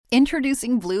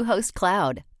Introducing Bluehost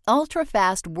Cloud,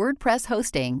 ultra-fast WordPress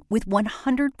hosting with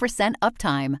 100%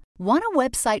 uptime. Want a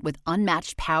website with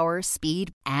unmatched power,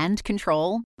 speed, and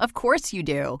control? Of course you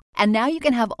do. And now you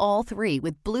can have all three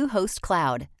with Bluehost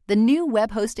Cloud, the new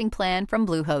web hosting plan from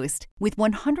Bluehost. With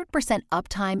 100%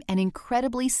 uptime and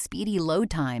incredibly speedy load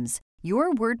times,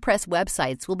 your WordPress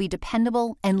websites will be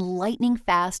dependable and lightning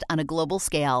fast on a global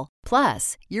scale.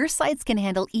 Plus, your sites can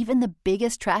handle even the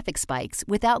biggest traffic spikes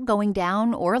without going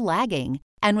down or lagging.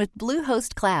 And with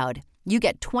Bluehost Cloud, you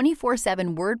get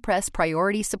 24/7 WordPress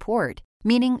priority support,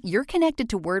 meaning you're connected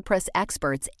to WordPress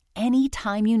experts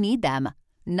anytime you need them.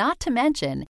 Not to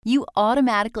mention, you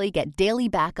automatically get daily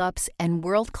backups and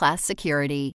world-class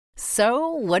security.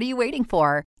 So, what are you waiting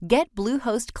for? Get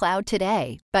Bluehost Cloud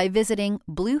today by visiting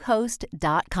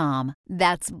Bluehost.com.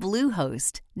 That's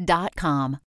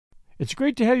Bluehost.com. It's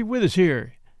great to have you with us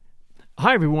here.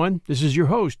 Hi, everyone. This is your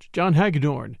host, John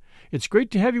Hagedorn. It's great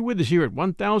to have you with us here at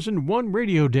 1001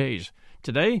 Radio Days.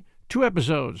 Today, 2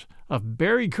 episodes of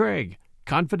Barry Craig,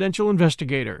 Confidential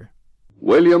Investigator.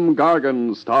 William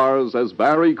Gargan stars as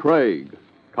Barry Craig,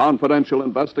 Confidential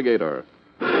Investigator.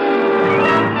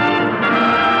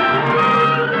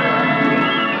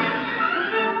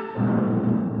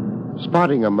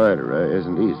 Spotting a murderer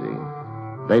isn't easy.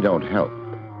 They don't help.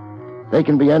 They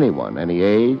can be anyone, any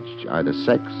age, either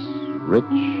sex, rich,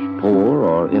 poor,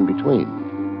 or in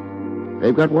between.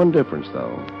 They've got one difference,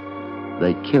 though.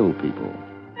 They kill people.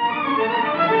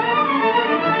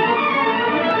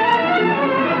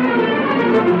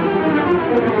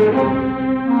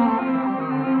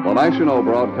 The National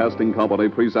Broadcasting Company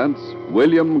presents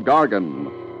William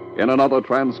Gargan in another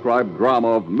transcribed drama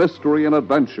of mystery and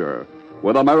adventure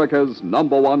with America's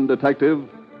 #1 detective,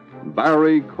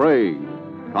 Barry Craig,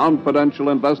 Confidential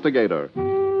Investigator.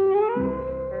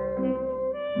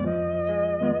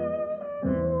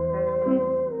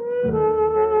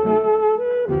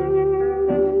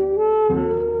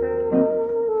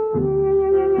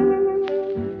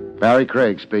 Barry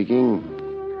Craig speaking.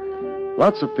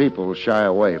 Lots of people shy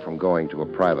away from going to a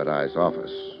privatized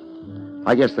office.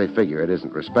 I guess they figure it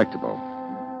isn't respectable.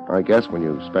 I guess when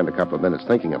you spend a couple of minutes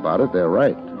thinking about it, they're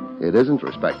right. It isn't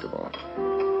respectable.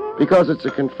 Because it's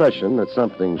a confession that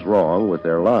something's wrong with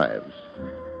their lives.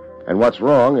 And what's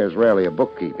wrong is rarely a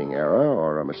bookkeeping error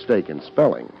or a mistake in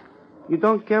spelling. You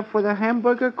don't care for the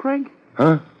hamburger, Craig?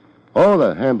 Huh? Oh,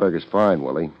 the hamburger's fine,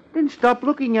 Willie. Then stop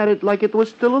looking at it like it was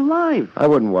still alive. I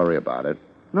wouldn't worry about it.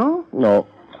 No? No.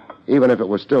 Even if it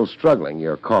was still struggling,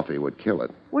 your coffee would kill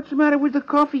it. What's the matter with the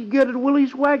coffee you get at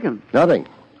Willie's Wagon? Nothing.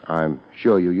 I'm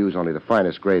sure you use only the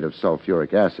finest grade of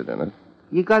sulfuric acid in it.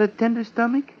 You got a tender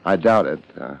stomach? I doubt it.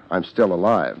 I'm still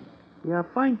alive. Yeah, a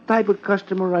fine type of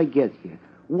customer I get here.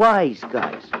 Wise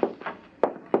guys.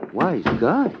 Wise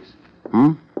guys?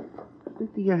 Hmm?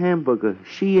 Think of your hamburger.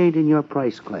 She ain't in your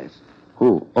price class.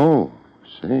 Who? Oh,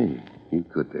 say, he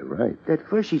could be right. That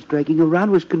fur she's dragging around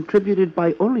was contributed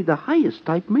by only the highest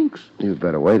type minks. You'd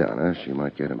better wait on her. She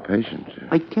might get impatient.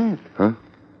 I can't. Huh?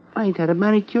 I ain't had a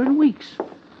manicure in weeks.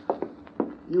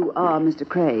 You are Mr.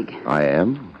 Craig. I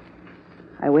am?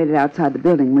 I waited outside the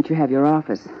building in which you have your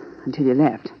office until you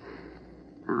left.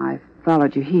 I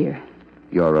followed you here.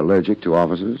 You're allergic to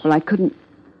offices? Well, I couldn't...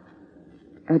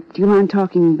 do you mind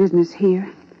talking business here?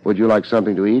 Would you like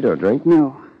something to eat or drink?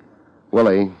 No.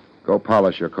 Willie, go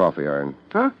polish your coffee iron.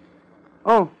 Huh?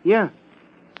 Oh, yeah.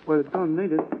 Well, it don't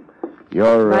need it.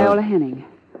 You're, Viola Henning.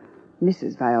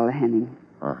 Mrs. Viola Henning.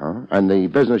 Uh-huh. And the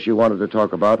business you wanted to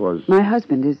talk about was... My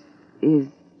husband is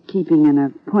keeping an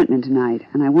appointment tonight,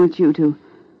 and I want you to...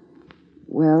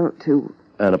 Well, to...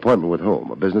 An appointment with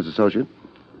whom? A business associate?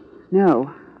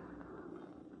 No.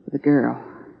 With a girl.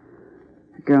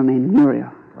 A girl named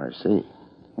Muriel. I see.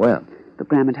 Where? The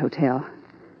Grammont Hotel.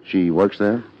 She works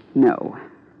there? No.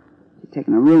 She's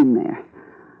taken a room there.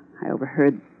 I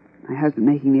overheard my husband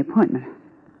making the appointment.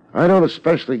 I don't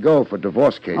especially go for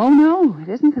divorce cases. Oh, no, it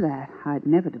isn't for that. I'd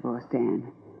never divorce Dan.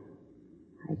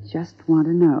 I just want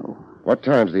to know. What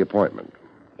time's the appointment?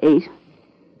 8.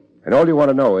 And all you want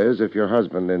to know is if your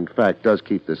husband, in fact, does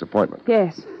keep this appointment.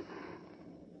 Yes.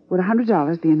 Would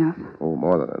 $100 be enough? Oh,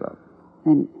 more than enough.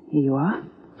 Then here you are.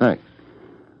 Thanks.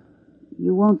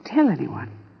 You won't tell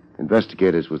anyone.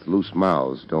 Investigators with loose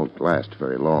mouths don't last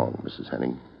very long, Mrs.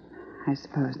 Henning. I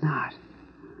suppose not.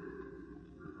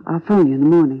 I'll phone you in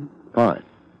the morning. Fine.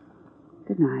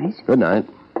 Good night. Good night.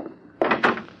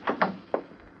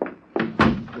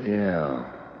 Yeah.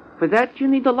 For that, you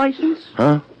need a license?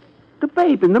 Huh? The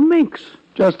babe and the minks.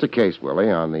 Just a case, Willie,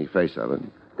 on the face of it.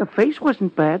 The face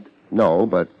wasn't bad. No,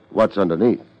 but what's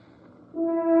underneath?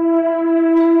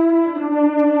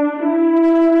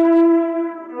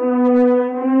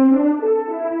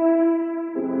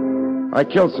 I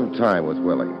killed some time with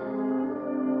Willie.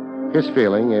 His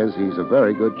feeling is he's a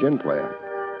very good gin player.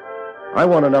 I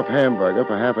won enough hamburger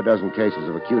for half a dozen cases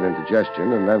of acute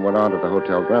indigestion and then went on to the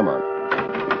Hotel Grammont.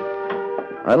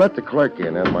 I let the clerk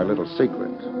in on my little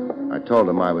secret. I told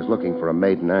him I was looking for a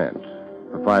maiden aunt.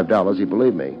 For $5, he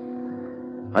believed me.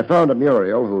 I found a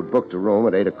Muriel who'd booked a room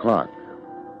at 8 o'clock.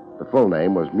 The full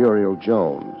name was Muriel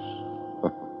Jones.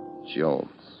 Jones.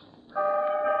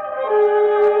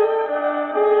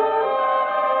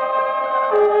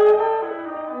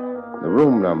 The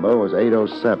room number was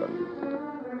 807.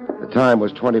 The time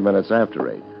was 20 minutes after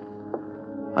 8.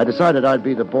 I decided I'd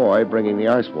be the boy bringing the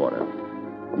ice water.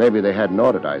 Maybe they hadn't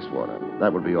ordered ice water.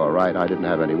 That would be all right. I didn't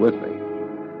have any with me.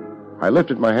 I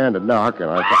lifted my hand to knock, and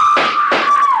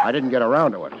I didn't get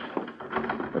around to it.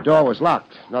 The door was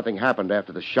locked. Nothing happened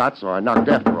after the shot, so I knocked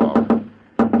after all.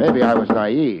 Maybe I was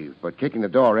naive, but kicking the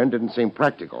door in didn't seem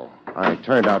practical. I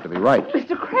turned out to be right.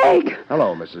 Mr. Craig!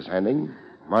 Hello, Mrs. Henning.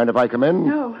 Mind if I come in?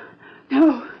 No. There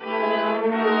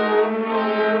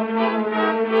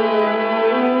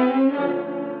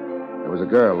was a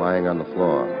girl lying on the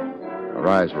floor. Her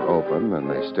eyes were open, and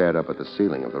they stared up at the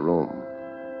ceiling of the room.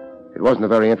 It wasn't a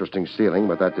very interesting ceiling,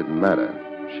 but that didn't matter.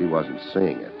 She wasn't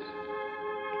seeing it.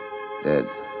 Dead.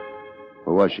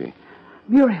 Who was she?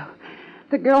 Muriel.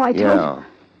 The girl I told you. Yeah.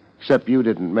 Except you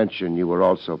didn't mention you were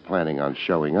also planning on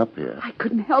showing up here. I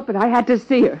couldn't help it. I had to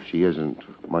see her. She isn't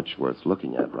much worth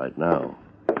looking at right now.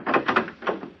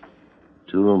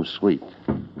 2-room suite.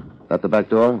 That the back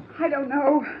door? I don't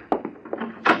know.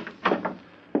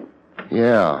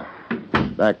 Yeah.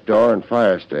 Back door and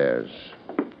fire stairs.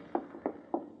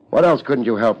 What else couldn't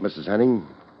you help, Mrs. Henning?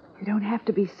 You don't have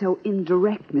to be so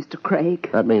indirect, Mr. Craig.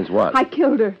 That means what? I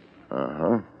killed her.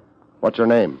 Uh-huh. What's her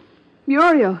name?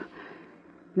 Muriel.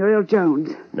 Muriel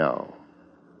Jones. No.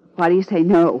 Why do you say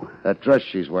no? That dress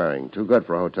she's wearing. Too good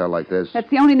for a hotel like this. That's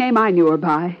the only name I knew her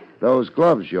by. Those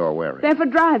gloves you're wearing. They're for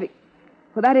driving.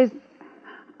 Well, that is,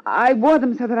 I wore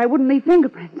them so that I wouldn't leave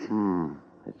fingerprints.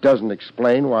 It doesn't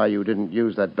explain why you didn't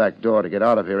use that back door to get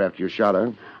out of here after you shot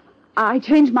her. I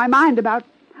changed my mind about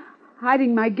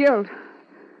hiding my guilt.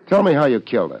 Tell me how you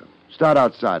killed her. Start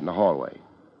outside in the hallway.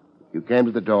 You came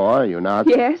to the door, you knocked.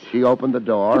 Yes. She opened the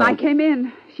door. When I came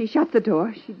in, she shut the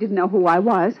door. She didn't know who I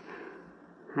was.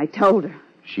 I told her.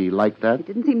 She liked that? It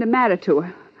didn't seem to matter to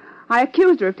her. I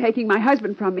accused her of taking my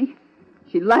husband from me.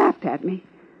 She laughed at me.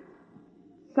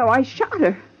 So I shot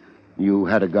her. You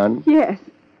had a gun? Yes.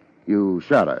 You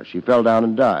shot her. She fell down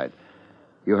and died.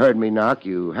 You heard me knock.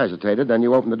 You hesitated. Then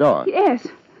you opened the door. Yes.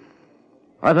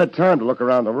 I've had time to look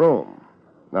around the room.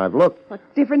 I've looked. What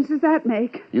difference does that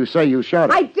make? You say you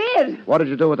shot her. I did. What did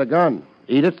you do with the gun?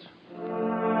 Eat it?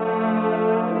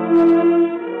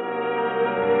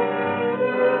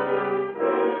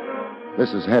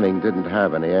 Mrs. Henning didn't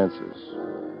have any answers.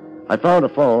 I found a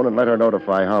phone and let her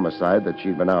notify Homicide that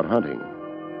she'd been out hunting.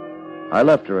 I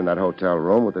left her in that hotel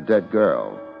room with the dead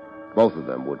girl. Both of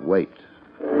them would wait.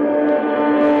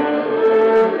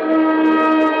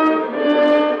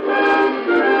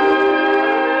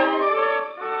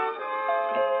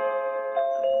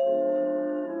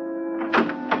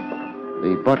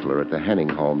 The butler at the Henning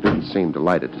home didn't seem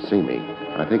delighted to see me.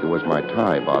 I think it was my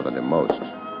tie bothered him most.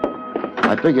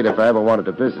 I figured if I ever wanted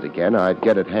to visit again, I'd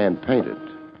get it hand-painted.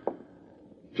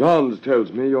 Johns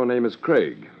tells me your name is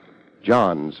Craig.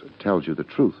 Johns tells you the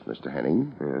truth, Mr.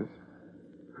 Henning. Yes.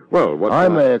 Well, what...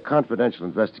 I'm a confidential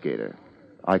investigator.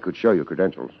 I could show you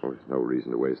credentials. Oh, there's no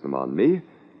reason to waste them on me.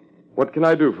 What can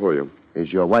I do for you?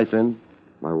 Is your wife in?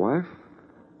 My wife?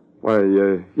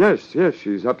 Why, yes,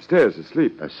 she's upstairs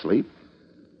asleep. Asleep?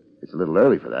 It's a little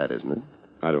early for that, isn't it?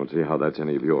 I don't see how that's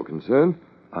any of your concern.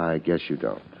 I guess you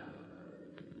don't.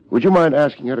 Would you mind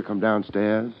asking her to come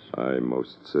downstairs? I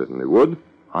most certainly would.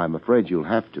 I'm afraid you'll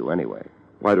have to anyway.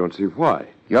 I don't see why.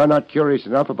 You're not curious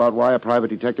enough about why a private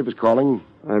detective is calling?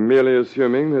 I'm merely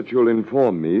assuming that you'll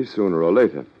inform me sooner or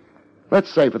later.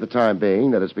 Let's say for the time being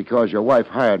that it's because your wife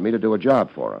hired me to do a job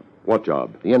for her. What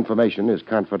job? The information is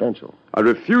confidential. I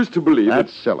refuse to believe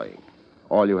That's silly.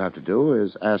 All you have to do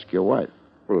is ask your wife.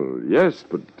 Well, yes,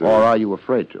 but... Or are you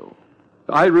afraid to?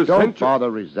 I resent... Don't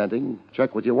bother resenting.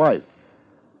 Check with your wife.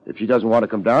 If she doesn't want to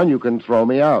come down, you can throw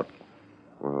me out.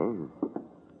 Well,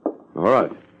 all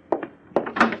right.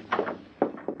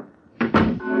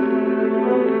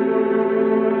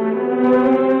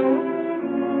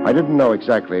 I didn't know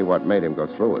exactly what made him go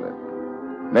through with it.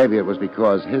 Maybe it was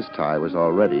because his tie was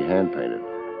already hand-painted.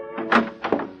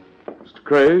 Mr.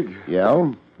 Craig?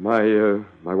 Yeah?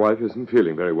 My wife isn't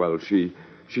feeling very well. She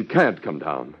can't come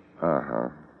down.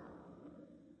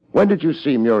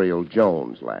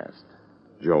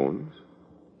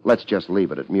 Let's just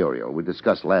leave it at Muriel. We'll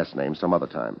discuss last names some other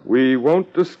time. We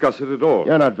won't discuss it at all.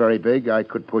 You're not very big. I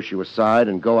could push you aside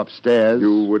and go upstairs.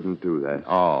 You wouldn't do that.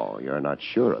 Oh, you're not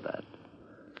sure of that.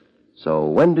 So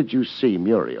when did you see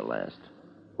Muriel last?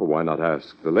 Well, why not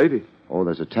ask the lady? Oh,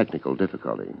 there's a technical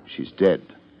difficulty. She's dead.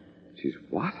 She's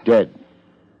what? Dead.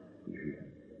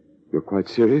 You're quite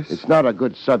serious? It's not a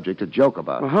good subject to joke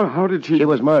about. Well, how did she... She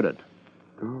was murdered.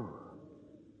 Oh.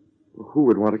 Well, who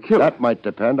would want to kill her? That might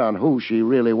depend on who she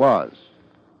really was.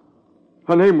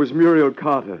 Her name was Muriel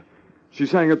Carter. She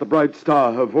sang at the Bright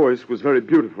Star. Her voice was very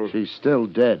beautiful. She's still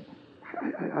dead.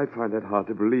 I find that hard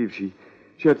to believe. She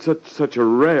had such a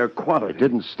rare quality. It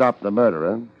didn't stop the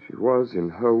murderer. She was, in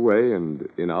her way and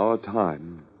in our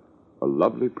time, a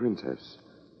lovely princess.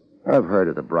 I've heard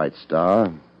of the Bright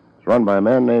Star. It's run by a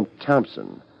man named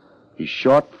Thompson. He's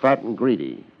short, fat, and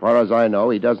greedy. As far as I know,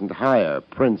 he doesn't hire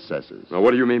princesses. Now,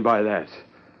 what do you mean by that?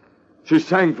 She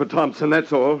sang for Thompson,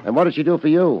 that's all. And what did she do for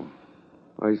you?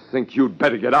 I think you'd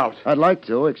better get out. I'd like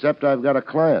to, except I've got a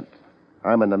client.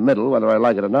 I'm in the middle, whether I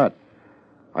like it or not.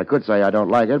 I could say I don't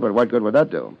like it, but what good would that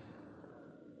do?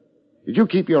 Did you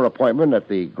keep your appointment at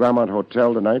the Grammont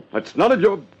Hotel tonight? That's none of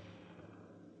your...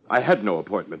 I had no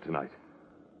appointment tonight.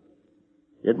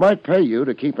 It might pay you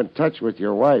to keep in touch with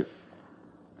your wife.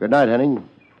 Good night, Henning.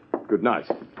 Good night.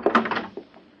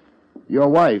 Your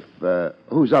wife,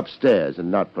 who's upstairs and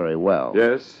not very well.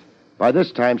 Yes? By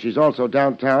this time, she's also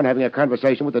downtown having a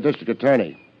conversation with the district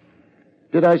attorney.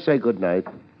 Did I say good night?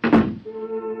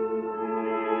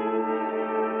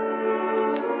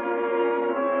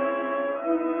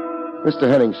 Mr.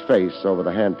 Henning's face over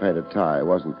the hand-painted tie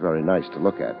wasn't very nice to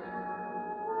look at.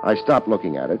 I stopped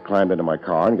looking at it, climbed into my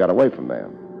car, and got away from there.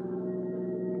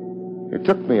 It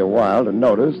took me a while to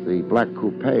notice the black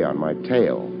coupe on my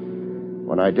tail.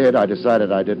 When I did, I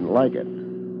decided I didn't like it.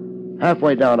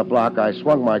 Halfway down a block, I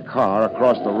swung my car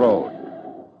across the road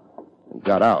and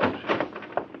got out.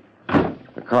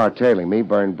 The car tailing me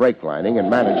burned brake lining and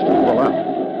managed to pull up.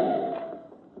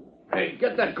 Hey,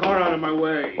 get that car out of my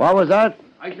way. What was that?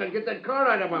 I said get that car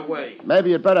out of my way.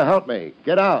 Maybe you'd better help me.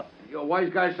 Get out. You a wise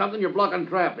guy something? You're blocking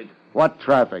traffic. What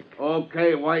traffic?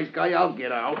 Okay, wise guy, I'll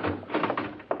get out.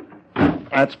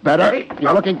 That's better. Hey,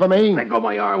 You're looking for me? Let go of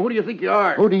my arm. Who do you think you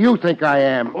are? Who do you think I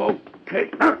am? Okay.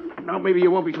 Now maybe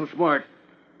you won't be so smart.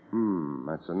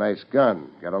 That's a nice gun.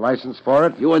 Got a license for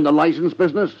it? You in the license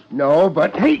business? No,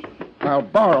 but... Hey! I'll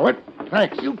borrow it.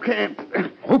 Thanks. You can't.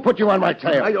 Who put you on my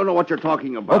tail? I don't know what you're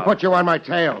talking Who about. put you on my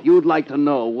tail? You'd like to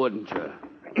know, wouldn't you?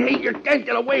 Hey, you can't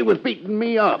get away with beating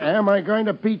me up. Am I going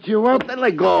to beat you up? Then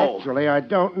let go. Actually, I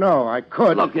don't know. I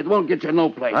could. Look, it won't get you no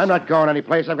place. I'm not going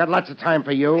anyplace. I've got lots of time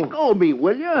for you. Let go of me,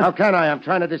 will you? How can I? I'm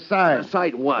trying to decide.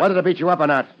 Decide what? Whether to beat you up or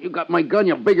not. You got my gun.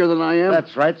 You're bigger than I am.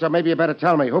 That's right, so maybe you better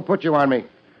tell me. Who put you on me?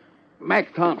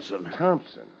 Mac Thompson.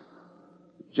 Thompson?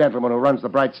 Gentleman who runs the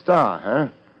Bright Star, huh?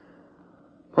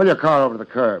 Pull your car over to the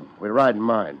curb. We'll ride in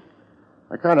mine.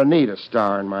 I kind of need a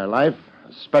star in my life,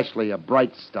 especially a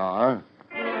bright star.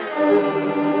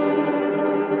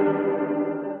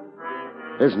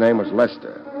 His name was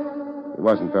Lester. He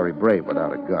wasn't very brave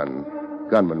without a gun.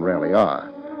 Gunmen rarely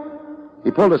are.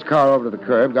 He pulled his car over to the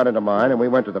curb, got into mine, and we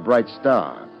went to the Bright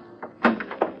Star.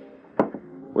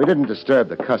 We didn't disturb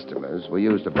the customers. We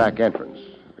used a back entrance,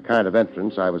 the kind of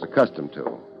entrance I was accustomed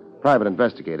to. Private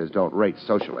investigators don't rate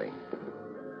socially.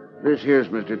 This here's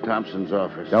Mr. Thompson's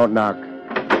office. Don't knock.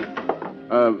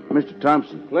 Mr.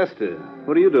 Thompson. Lester,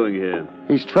 what are you doing here?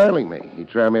 He's trailing me. He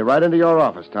trailed me right into your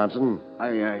office, Thompson. I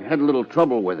had a little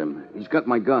trouble with him. He's got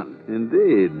my gun.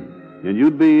 Indeed. And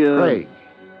you'd be, Craig.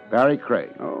 Barry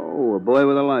Craig. Oh, a boy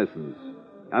with a license.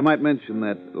 I might mention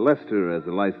that Lester has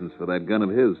a license for that gun of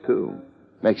his, too.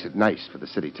 Makes it nice for the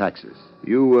city taxes.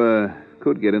 You,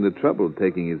 could get into trouble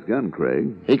taking his gun,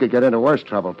 Craig. He could get into worse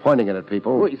trouble pointing it at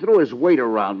people. Well, he threw his weight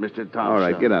around, Mr. Thompson. All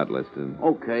right, get out, Lester.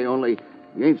 Okay, only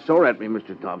you ain't sore at me,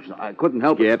 Mr. Thompson. I couldn't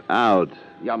help it. Get out.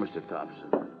 Yeah, Mr.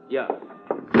 Thompson. Yeah.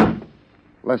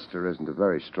 Lester isn't a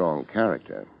very strong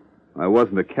character. I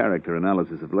wasn't a character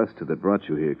analysis of Lester that brought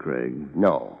you here, Craig.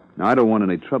 No. Now, I don't want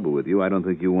any trouble with you. I don't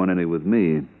think you want any with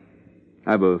me.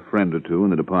 I have a friend or two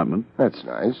in the department. That's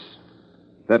nice.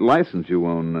 That license you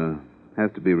own has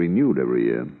to be renewed every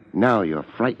year. Now you're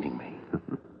frightening me.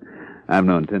 I've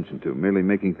no intention to, merely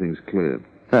making things clear.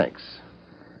 Thanks.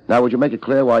 Now, would you make it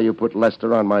clear why you put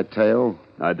Lester on my tail?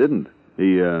 I didn't.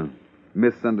 He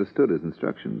misunderstood his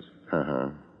instructions. Uh-huh.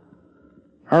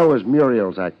 How was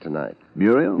Muriel's act tonight?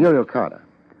 Muriel? Muriel Carter.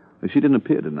 She didn't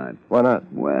appear tonight. Why not?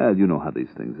 Well, you know how these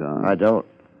things are. I don't.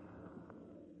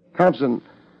 Thompson,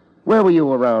 where were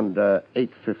you around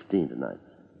 8:15 tonight?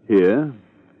 Here,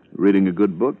 reading a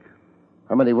good book.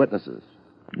 How many witnesses?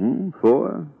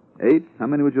 4, 8? How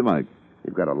many would you like?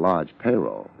 You've got a large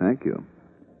payroll. Thank you.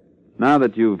 Now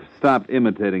that you've stopped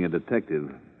imitating a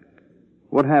detective,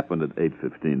 what happened at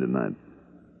 8:15 tonight?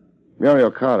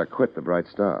 Muriel Carter quit the Bright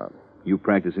Star. You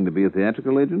practicing to be a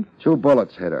theatrical agent? 2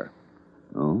 bullets hit her.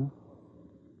 Oh?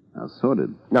 How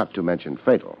sordid. Not to mention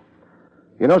fatal.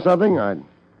 You know something? I'd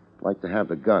like to have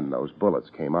the gun those bullets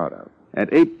came out of.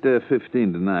 At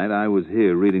 8:15 tonight, I was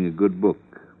here reading a good book.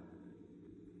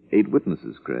 8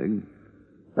 witnesses, Craig.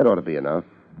 That ought to be enough.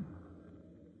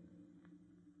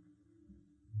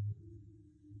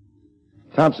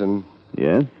 Thompson.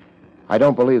 Yes? I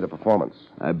don't believe the performance.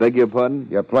 I beg your pardon?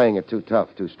 You're playing it too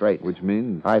tough, too straight. Which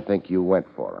means? I think you went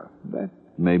for her. That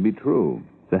may be true.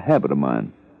 It's a habit of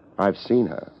mine. I've seen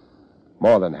her.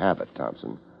 More than habit,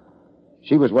 Thompson.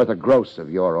 She was worth a gross of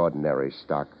your ordinary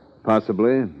stock.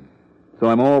 Possibly. So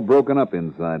I'm all broken up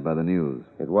inside by the news.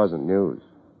 It wasn't news.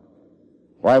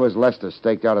 Why was Lester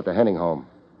staked out at the Henning home?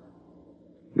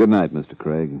 Good night, Mr.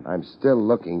 Craig. I'm still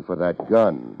looking for that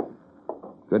gun.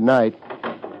 Good night.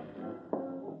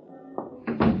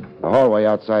 The hallway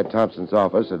outside Thompson's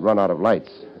office had run out of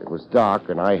lights. It was dark,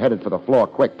 and I headed for the floor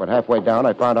quick, but halfway down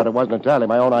I found out it wasn't entirely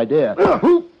my own idea.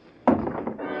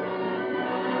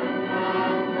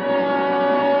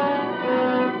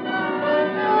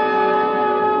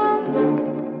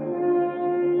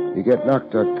 You get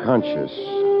knocked unconscious,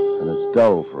 and it's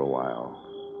dull for a while.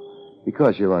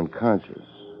 Because you're unconscious.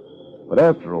 But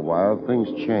after a while, things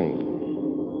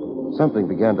change. Something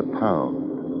began to pound.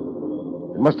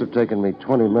 It must have taken me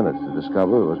 20 minutes to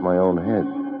discover it was my own head.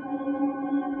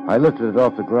 I lifted it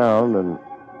off the ground, and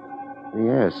the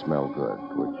air smelled good,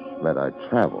 which meant I'd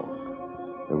traveled.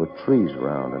 There were trees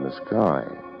around and a sky.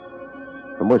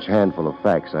 From which handful of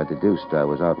facts I deduced I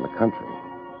was out in the country.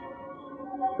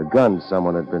 The gun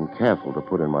someone had been careful to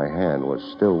put in my hand was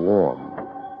still warm.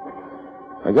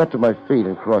 I got to my feet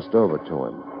and crossed over to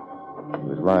him. He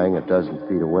was lying a dozen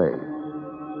feet away.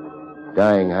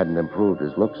 Dying hadn't improved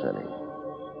his looks any.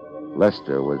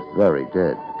 Lester was very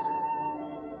dead.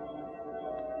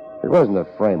 It wasn't a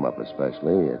frame-up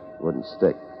especially. It wouldn't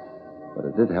stick. But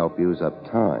it did help use up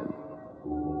time.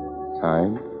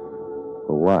 Time?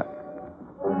 For what?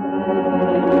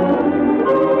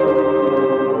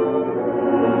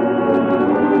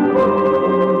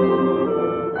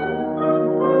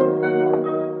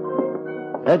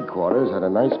 Headquarters had a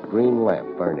nice green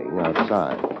lamp burning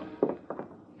outside.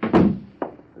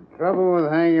 The trouble with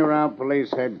hanging around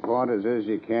police headquarters is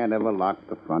you can't ever lock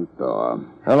the front door.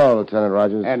 Hello, Lieutenant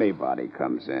Rogers. Anybody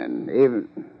comes in. Even...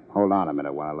 Hold on a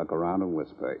minute while I look around and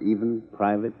whisper. Even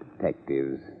private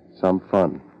detectives. Some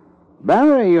fun.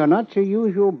 Barry, you're not your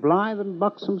usual blithe and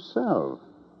buxom self.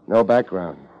 No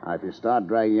background. If you start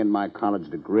dragging in my college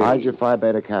degree... Hide your Phi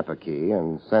Beta Kappa key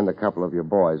and send a couple of your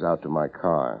boys out to my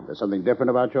car. There's something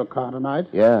different about your car tonight?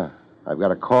 Yeah. I've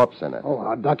got a corpse in it.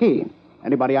 Oh, Ducky.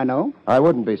 Anybody I know? I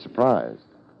wouldn't be surprised.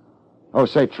 Oh,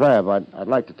 say, Trav, I'd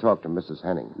like to talk to Mrs.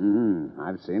 Henning.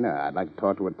 I've seen her. I'd like to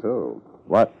talk to her, too.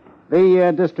 What?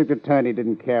 The district attorney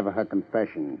didn't care for her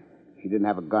confession. She didn't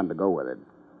have a gun to go with it.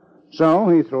 So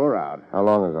he threw her out. How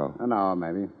long ago? An hour,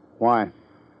 maybe. Why?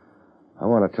 I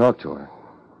want to talk to her.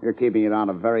 You're keeping it on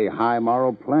a very high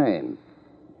moral plane.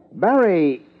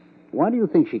 Barry, why do you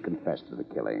think she confessed to the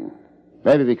killing?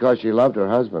 Maybe because she loved her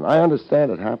husband. I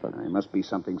understand it happened. It must be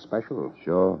something special.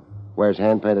 Sure. Wears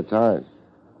hand-painted ties.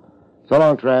 So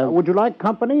long, Trav. Would you like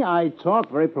company? I talk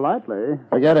very politely.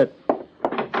 Forget it.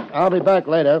 I'll be back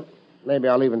later. Maybe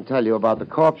I'll even tell you about the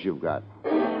corpse you've got.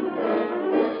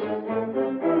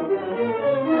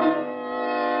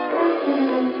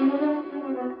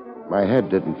 My head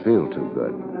didn't feel too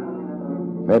good.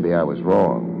 Maybe I was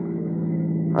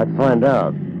wrong. I'd find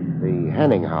out. The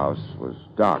Henning house was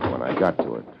dark when I got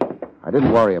to it. I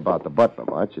didn't worry about the butler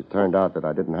much. It turned out that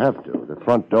I didn't have to. The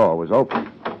front door was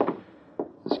open.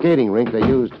 The skating rink they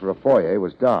used for a foyer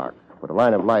was dark, but a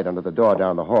line of light under the door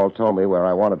down the hall told me where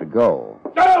I wanted to go.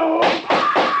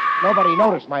 Nobody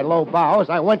noticed my low bow as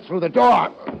I went through the door.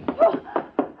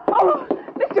 Oh,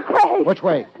 Mr. Craig! Which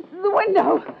way? The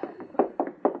window.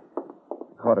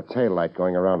 Caught a tail light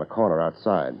going around the corner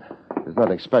outside. There's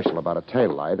nothing special about a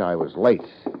tail light. I was late.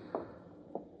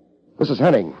 Mrs.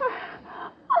 Henning.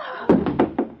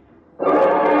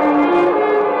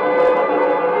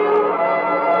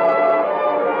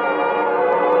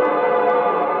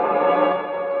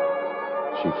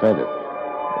 She fainted.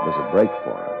 It was a break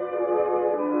for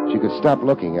her. She could stop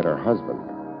looking at her husband.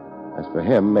 As for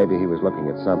him, maybe he was looking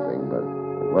at something, but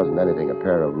it wasn't anything a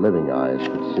pair of living eyes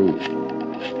could see.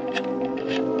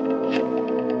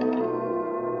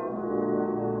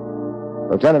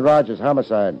 Lieutenant Rogers,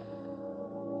 homicide.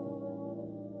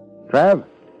 Trav?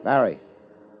 Barry.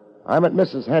 I'm at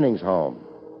Mrs. Henning's home.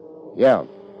 Yeah.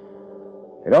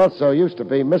 It also used to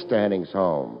be Mr. Henning's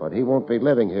home, but he won't be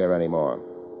living here anymore.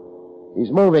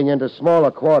 He's moving into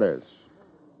smaller quarters.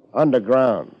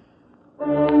 Underground.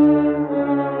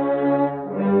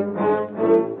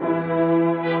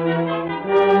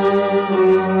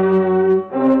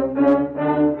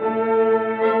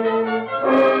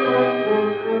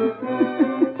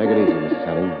 Take it easy, Mrs.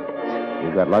 Henning.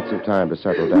 You've got lots of time to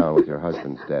settle down with your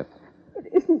husband's death. It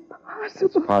isn't possible.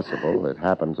 It's possible. It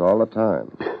happens all the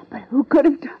time. But who could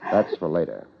have done... That's for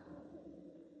later.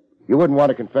 You wouldn't want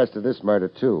to confess to this murder,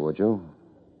 too, would you?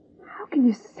 How can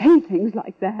you say things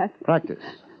like that? Practice.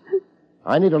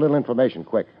 I need a little information,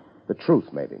 quick. The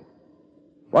truth, maybe.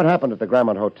 What happened at the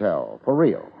Grammont Hotel? For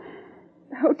real.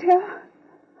 The hotel?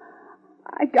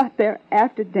 I got there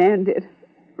after Dan did.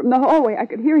 From the hallway, I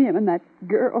could hear him and that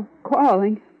girl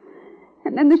quarreling.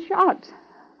 And then the shots.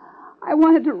 I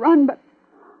wanted to run, but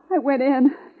I went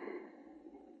in.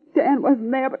 Dan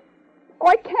wasn't there, but... Oh,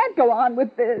 I can't go on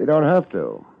with this. You don't have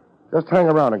to. Just hang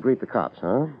around and greet the cops,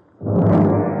 huh?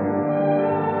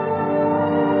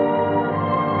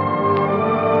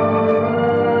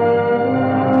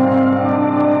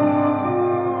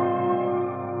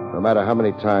 No matter how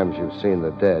many times you've seen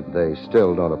the dead, they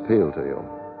still don't appeal to you,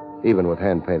 even with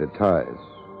hand-painted ties.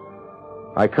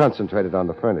 I concentrated on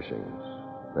the furnishings.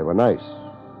 They were nice.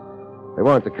 They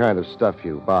weren't the kind of stuff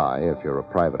you buy if you're a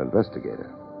private investigator.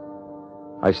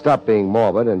 I stopped being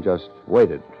morbid and just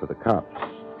waited for the cops.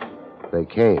 They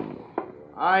came.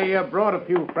 I brought a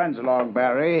few friends along,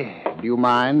 Barry. Do you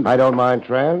mind? I don't mind,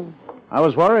 Tran. I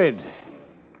was worried.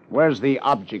 Where's the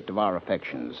object of our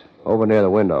affections? Over near the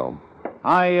window.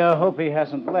 I hope he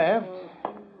hasn't left.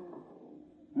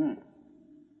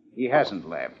 He hasn't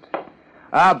left.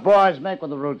 Boys, make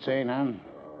with the routine, huh?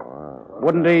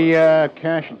 Wouldn't he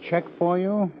cash a check for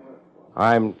you?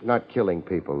 I'm not killing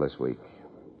people this week.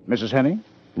 Mrs. Henning?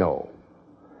 No.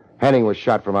 Henning was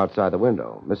shot from outside the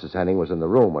window. Mrs. Henning was in the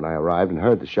room when I arrived and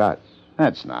heard the shots.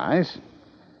 That's nice.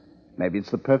 Maybe it's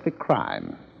the perfect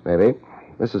crime. Maybe.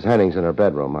 Mrs. Henning's in her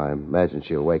bedroom. I imagine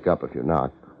she'll wake up if you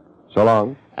knock. So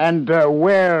long. And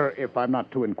where, if I'm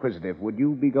not too inquisitive, would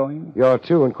you be going? You're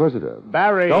too inquisitive.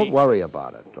 Barry... Don't worry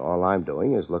about it. All I'm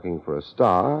doing is looking for a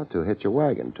star to hitch a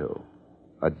wagon to.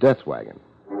 A death wagon.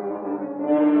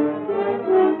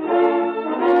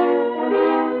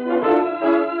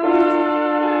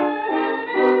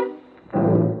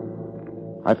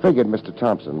 I figured Mr.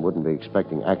 Thompson wouldn't be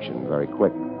expecting action very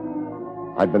quick.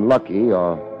 I'd been lucky,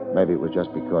 or maybe it was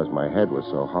just because my head was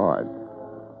so hard.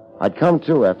 I'd come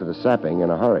to after the sapping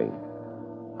in a hurry.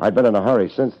 I'd been in a hurry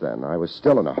since then. I was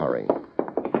still in a hurry.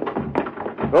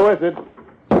 Who is it?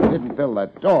 I didn't build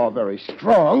that door very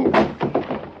strong.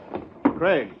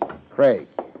 Craig. Craig.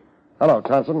 Hello,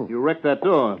 Thompson. You wrecked that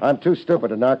door. I'm too stupid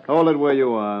to knock. Hold it where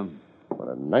you are. What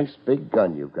a nice big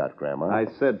gun you've got, Grandma. I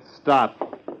said stop.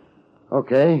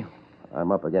 Okay.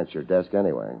 I'm up against your desk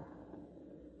anyway.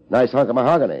 Nice hunk of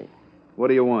mahogany. What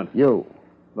do you want? You.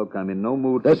 Look, I'm in no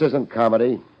mood. This isn't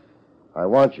comedy. I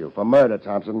want you for murder,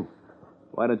 Thompson.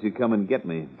 Why don't you come and get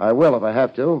me? I will if I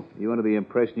have to. You under the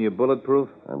impression you're bulletproof?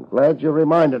 I'm glad you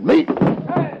reminded me.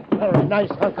 Very nice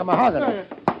hunk of mahogany.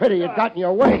 Pity it got in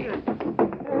your way.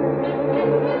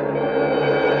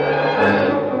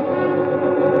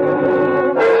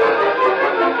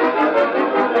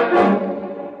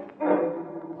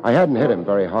 I hadn't hit him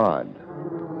very hard.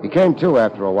 He came to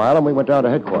after a while, and we went down to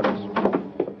headquarters.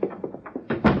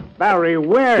 Barry,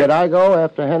 where... Did I go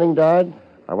after Henning died?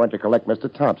 I went to collect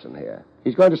Mr. Thompson here.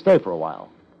 He's going to stay for a while.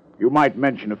 You might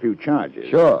mention a few charges.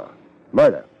 Sure.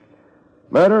 Murder.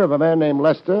 Murder of a man named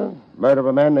Lester. Murder of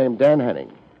a man named Dan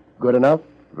Henning. Good enough?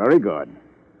 Very good.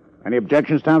 Any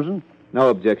objections, Thompson? No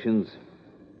objections.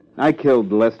 I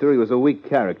killed Lester. He was a weak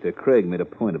character. Craig made a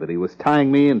point of it. He was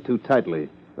tying me in too tightly.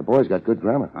 The boy's got good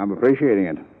grammar. I'm appreciating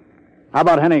it. How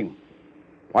about Henning?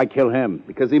 Why kill him?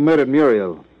 Because he murdered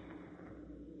Muriel.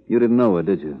 You didn't know her,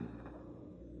 did you?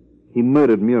 He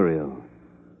murdered Muriel.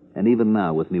 And even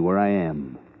now, with me where I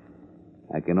am,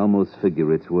 I can almost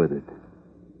figure it's worth it.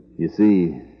 You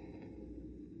see,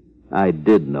 I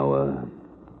did know her.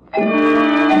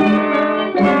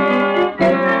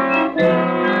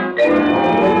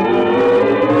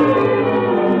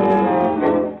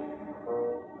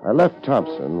 I left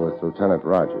Thompson with Lieutenant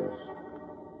Rogers.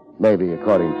 Maybe,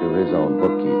 according to his own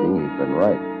bookkeeping, he'd been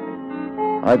right.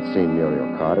 I'd seen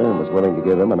Muriel Carter and was willing to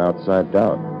give him an outside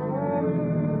doubt.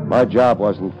 My job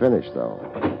wasn't finished, though.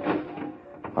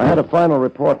 I had a final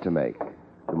report to make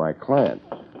to my client.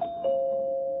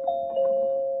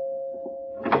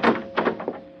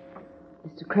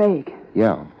 Mr. Craig.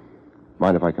 Yeah.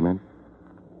 Mind if I come in?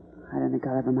 I don't think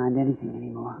I'll ever mind anything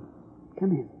anymore.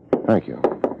 Come in. Thank you.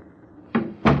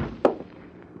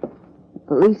 The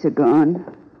police are gone.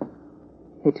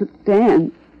 They took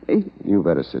Dan. You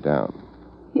better sit down.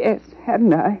 Yes,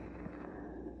 hadn't I?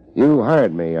 You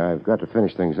hired me. I've got to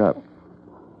finish things up.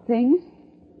 Things?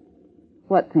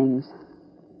 What things?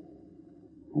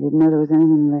 I didn't know there was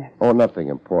anything left. Oh, nothing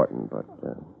important, but...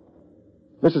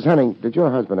 Mrs. Henning, did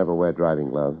your husband ever wear driving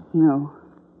gloves? No.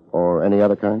 Or any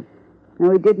other kind?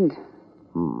 No, he didn't.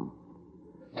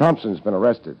 Thompson's been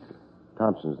arrested.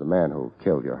 Thompson's the man who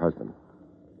killed your husband.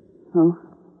 Oh?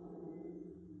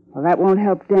 Well, that won't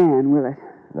help Dan, will it?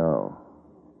 No.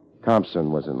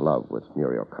 Thompson was in love with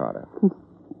Muriel Carter.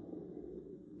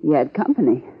 He had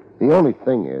company. The only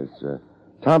thing is,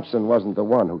 Thompson wasn't the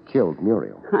one who killed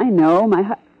Muriel. I know.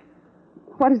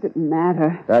 What does it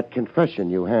matter? That confession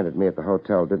you handed me at the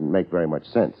hotel didn't make very much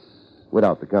sense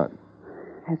without the gun.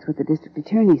 That's what the district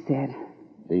attorney said.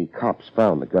 The cops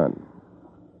found the gun.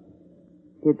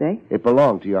 Did they? It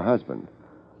belonged to your husband.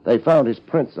 They found his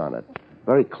prints on it.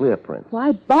 Very clear prints.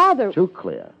 Why bother? Too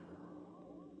clear.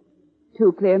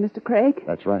 Too clear, Mr. Craig?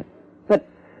 That's right. But...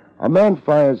 A man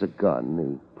fires a gun,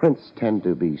 the prints tend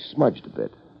to be smudged a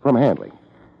bit from handling.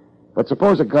 But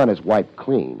suppose a gun is wiped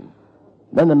clean.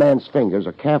 Then the man's fingers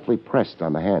are carefully pressed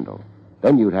on the handle.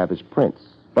 Then you'd have his prints.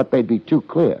 But they'd be too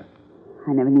clear.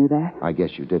 I never knew that. I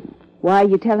guess you didn't. Why are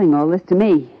you telling all this to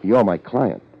me? You're my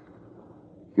client.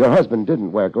 Your husband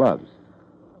didn't wear gloves.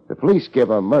 The police give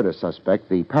a murder suspect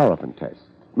the paraffin test.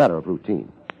 Matter of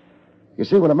routine. You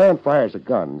see, when a man fires a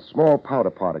gun, small powder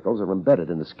particles are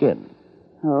embedded in the skin.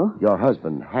 Oh? Your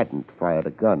husband hadn't fired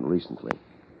a gun recently.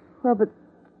 Well, but...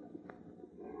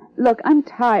 Look, I'm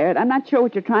tired. I'm not sure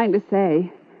what you're trying to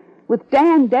say. With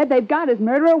Dan dead, they've got his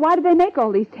murderer. Why did they make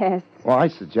all these tests? Well, I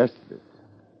suggested it.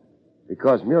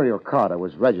 Because Muriel Carter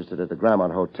was registered at the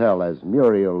Grammont Hotel as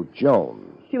Muriel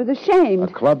Jones. She was ashamed. A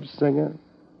club singer?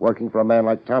 Working for a man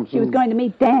like Thompson? She was going to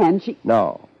meet Dan.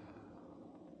 No.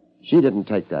 She didn't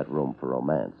take that room for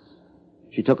romance.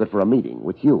 She took it for a meeting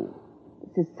with you.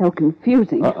 This is so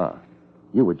confusing.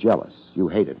 You were jealous. You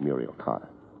hated Muriel Carter.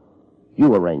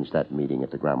 You arranged that meeting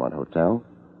at the Grammont Hotel.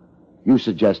 You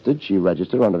suggested she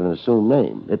register under an assumed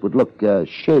name. It would look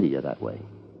shadier that way.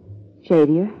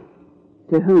 Shadier?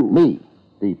 To whom? Me,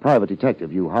 the private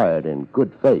detective you hired in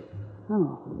good faith.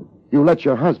 Oh. You let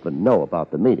your husband know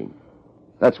about the meeting.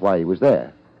 That's why he was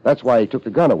there. That's why he took the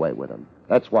gun away with him.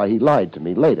 That's why he lied to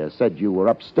me later, said you were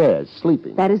upstairs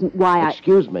sleeping. That isn't why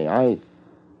Excuse me, I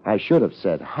should have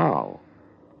said how.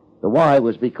 The why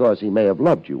was because he may have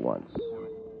loved you once.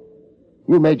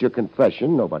 You made your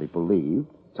confession, nobody believed.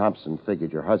 Thompson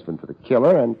figured your husband for the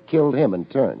killer and killed him in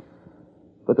turn.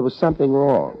 But there was something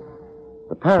wrong.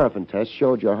 The paraffin test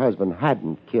showed your husband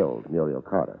hadn't killed Muriel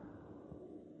Carter.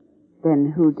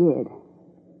 Then who did?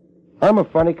 I'm a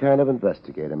funny kind of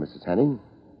investigator, Mrs. Henning.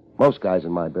 Most guys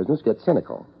in my business get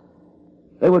cynical.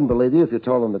 They wouldn't believe you if you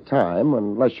told them the time,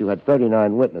 unless you had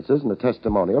 39 witnesses and a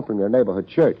testimonial from your neighborhood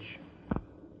church.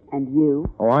 And you?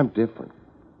 Oh, I'm different.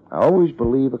 I always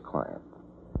believe a client.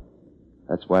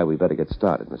 That's why we better get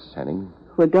started, Mrs. Henning.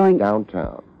 We're going...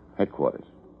 Downtown, headquarters,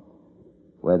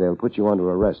 where they'll put you under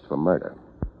arrest for murder.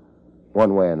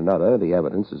 One way and another, the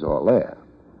evidence is all there.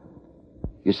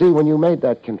 You see, when you made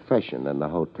that confession in the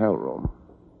hotel room,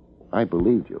 I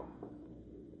believed you.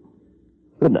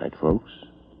 Good night, folks.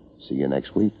 See you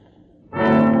next week.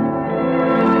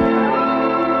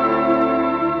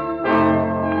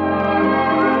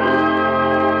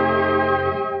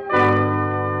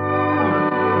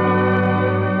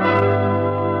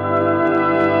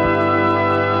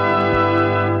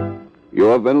 You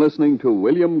have been listening to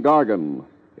William Gargan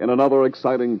in another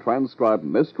exciting transcribed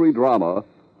mystery drama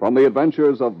from the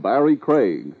adventures of Barry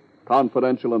Craig,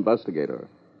 confidential investigator.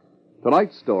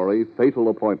 Tonight's story, Fatal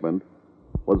Appointment,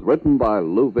 was written by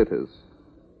Lou Vittis.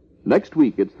 Next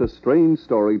week, it's the strange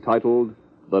story titled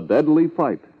The Deadly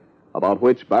Fight, about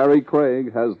which Barry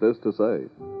Craig has this to say.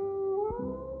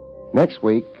 Next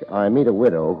week, I meet a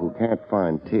widow who can't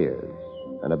find tears,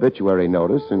 an obituary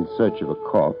notice in search of a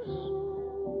corpse,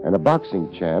 and a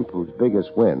boxing champ whose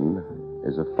biggest win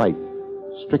is a fight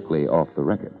strictly off the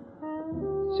record.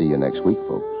 See you next week,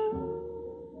 folks.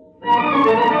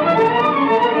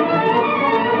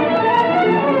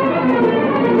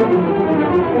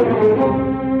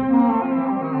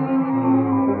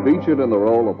 Featured in the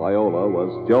role of Viola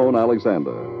was Joan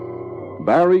Alexander.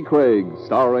 Barry Craig,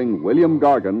 starring William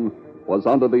Gargan, was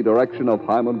under the direction of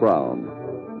Hyman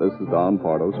Brown. This is Don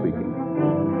Pardo speaking.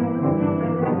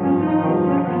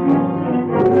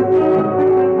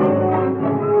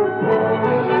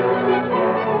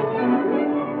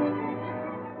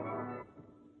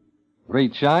 3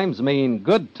 chimes mean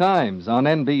good times on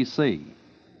NBC.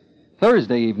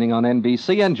 Thursday evening on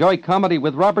NBC, enjoy comedy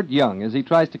with Robert Young as he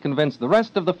tries to convince the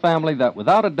rest of the family that,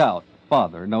 without a doubt,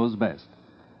 Father knows best.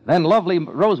 Then lovely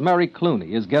Rosemary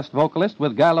Clooney is guest vocalist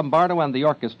with Guy Lombardo and the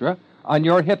orchestra on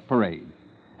Your Hit Parade.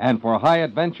 And for high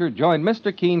adventure, join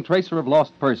Mr. Keene, tracer of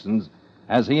lost persons,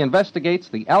 as he investigates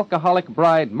the alcoholic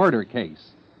bride murder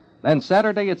case. Then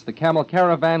Saturday, it's the Camel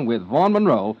Caravan with Vaughn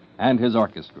Monroe and his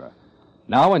orchestra.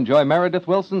 Now enjoy Meredith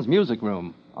Wilson's Music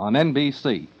Room on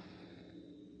NBC.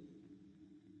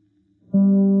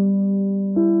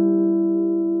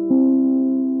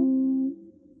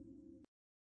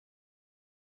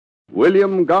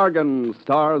 William Gargan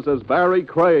stars as Barry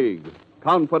Craig,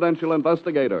 confidential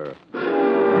investigator.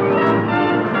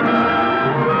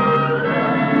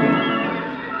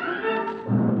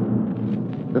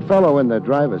 The fellow in the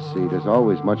driver's seat is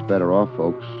always much better off,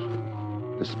 folks,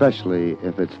 especially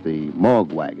if it's the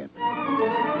morgue wagon.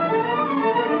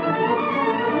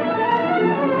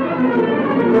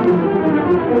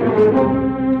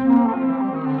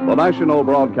 The National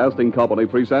Broadcasting Company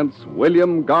presents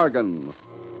William Gargan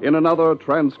in another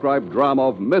transcribed drama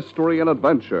of mystery and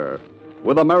adventure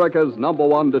with America's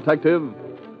 #1 detective,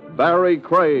 Barry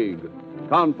Craig,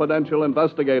 confidential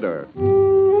investigator.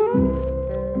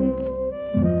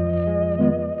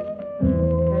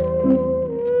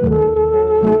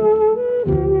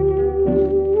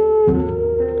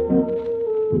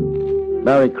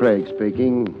 Barry Craig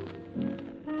speaking.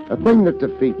 A thing that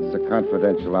defeats a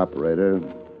confidential operator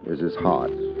is his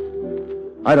heart.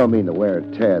 I don't mean the wear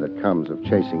and tear that comes of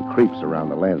chasing creeps around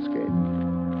the landscape.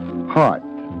 Heart.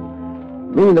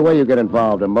 Meaning the way you get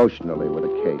involved emotionally with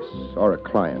a case or a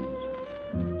client.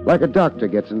 Like a doctor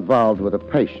gets involved with a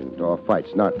patient or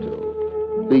fights not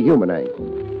to. The human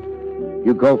angle.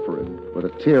 You go for it with a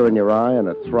tear in your eye and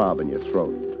a throb in your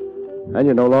throat. And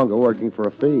you're no longer working for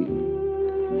a fee.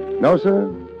 No,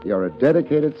 sir, you're a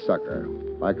dedicated sucker,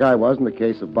 like I was in the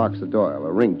case of Boxer Doyle,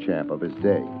 a ring champ of his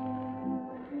day.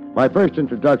 My first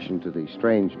introduction to the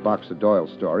strange Boxer Doyle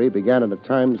story began in a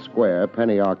Times Square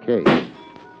penny arcade.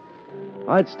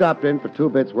 I'd stopped in for 2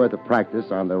 bits worth of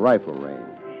practice on the rifle range,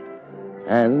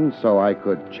 and so I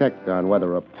could check on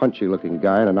whether a punchy-looking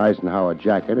guy in an Eisenhower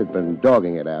jacket had been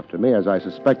dogging it after me, as I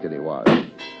suspected he was.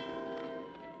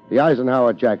 The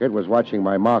Eisenhower jacket was watching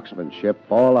my marksmanship,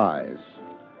 all eyes.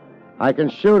 I can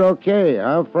shoot okay,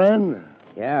 huh, friend?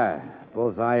 Yeah,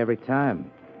 bullseye every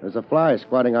time. There's a fly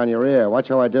squatting on your ear. Watch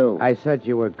how I do. I said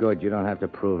you were good. You don't have to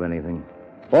prove anything.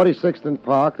 46th and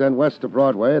Park, then west of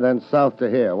Broadway, then south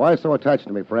to here. Why so attached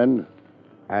to me, friend?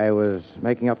 I was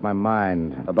making up my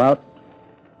mind. About?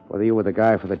 Whether you were the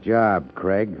guy for the job,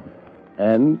 Craig.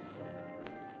 And?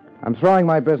 I'm throwing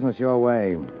my business your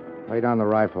way. Lay down the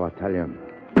rifle, I'll tell you.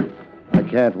 I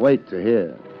can't wait to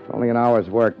hear. It's only an hour's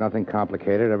work, nothing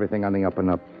complicated, everything on the up and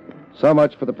up. So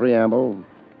much for the preamble.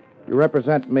 You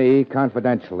represent me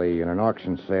confidentially in an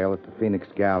auction sale at the Phoenix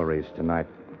Galleries tonight.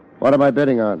 What am I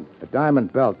bidding on? A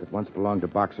diamond belt that once belonged to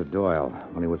Boxer Doyle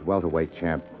when he was welterweight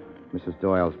champ. Mrs.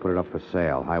 Doyle's put it up for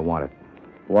sale. I want it.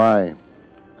 Why?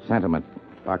 Sentiment.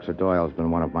 Boxer Doyle's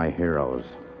been one of my heroes.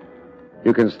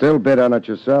 You can still bid on it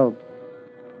yourself.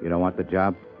 You don't want the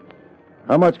job?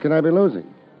 How much can I be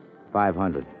losing?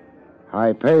 $500.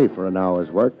 High pay for an hour's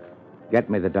work. Get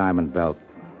me the diamond belt.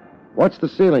 What's the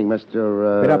ceiling,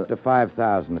 Mr. Bid up to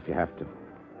 $5,000 if you have to.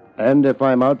 And if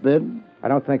I'm outbid? I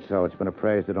don't think so. It's been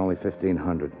appraised at only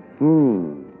 $1,500.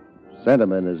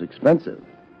 Sentiment is expensive.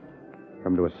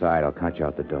 Come to a side. I'll count you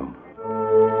out the dough.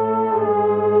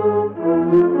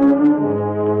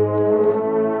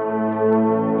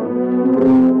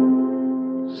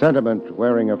 Sentiment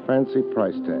wearing a fancy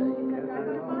price tag.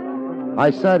 I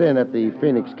sat in at the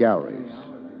Phoenix Galleries.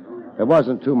 There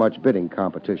wasn't too much bidding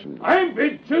competition. I'm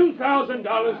bid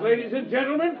 $2,000, ladies and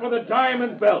gentlemen, for the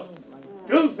diamond belt.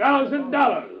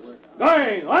 $2,000.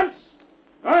 Going once,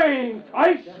 going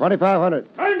twice. 2,500.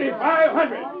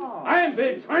 2,500. I'm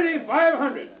bid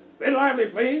 2,500. Bid lively,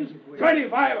 please.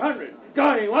 2,500.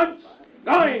 Going once,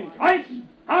 going twice.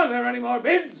 Are there any more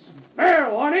bids? Fair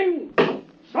warning.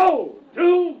 Sold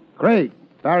to... Craig.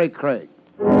 Barry Craig.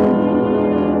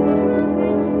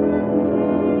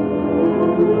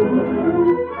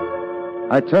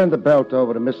 I turned the belt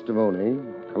over to Mr. Mooney,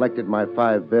 collected my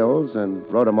 5 bills, and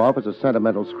wrote them off as a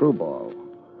sentimental screwball.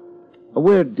 A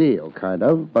weird deal, kind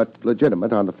of, but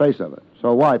legitimate on the face of it.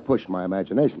 So why push my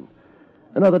imagination?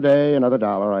 Another day, another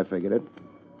dollar, I figured it.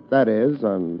 That is,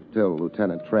 until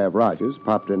Lieutenant Trav Rogers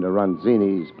popped into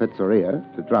Ronzini's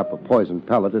Pizzeria to drop a poison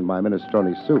pellet in my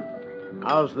minestrone soup.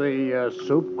 How's the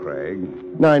soup, Craig?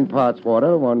 9 parts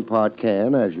water, 1 part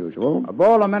can, as usual. A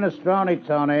bowl of minestrone,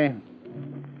 Tony.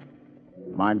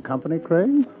 Mind company,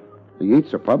 Craig? The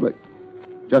eats are public.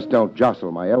 Just don't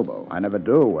jostle my elbow. I never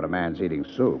do when a man's eating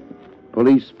soup.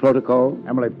 Police protocol?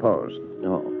 Emily Post.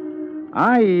 No.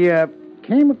 I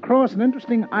came across an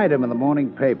interesting item in the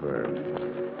morning paper.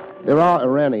 There are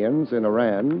Iranians in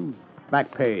Iran.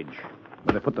 Back page,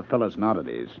 where they put the fellas and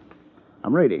oddities.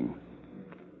 I'm reading.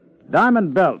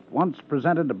 Diamond Belt, once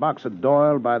presented to Boxer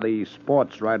Doyle by the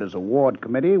Sports Writers Award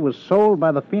Committee, was sold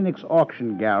by the Phoenix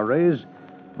Auction Galleries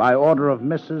by order of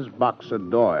Mrs. Boxer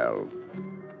Doyle.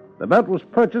 The belt was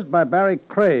purchased by Barry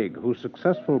Craig, whose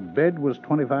successful bid was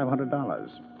 $2,500.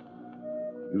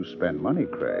 You spend money,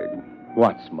 Craig.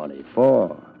 What's money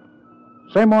for?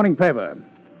 Same morning paper.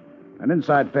 An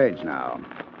inside page now.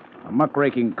 A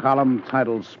muckraking column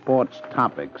titled Sports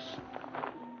Topics.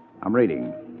 I'm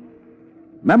reading.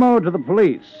 Memo to the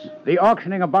police. The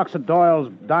auctioning of Boxer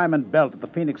Doyle's diamond belt at the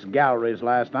Phoenix Galleries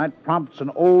last night prompts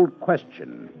an old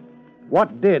question.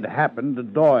 What did happen to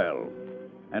Doyle?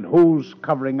 And who's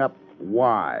covering up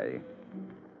why?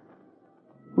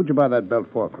 Who'd you buy that belt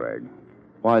for, Craig?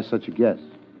 Why such a guess?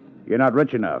 You're not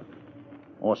rich enough.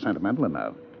 Or sentimental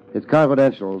enough. It's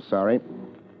confidential, sorry.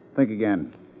 Think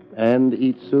again. And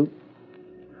eat soup?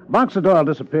 Boxer Doyle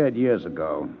disappeared years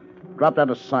ago. Dropped out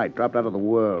of sight, dropped out of the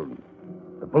world.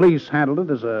 The police handled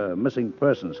it as a missing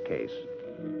persons case.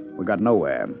 We got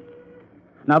nowhere.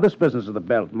 Now, this business of the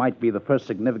belt might be the first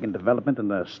significant development in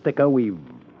the sticker we've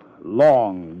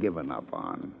long given up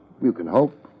on. You can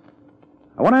hope.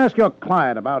 I want to ask your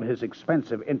client about his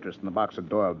expensive interest in the Boxer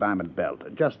Doyle diamond belt,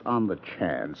 just on the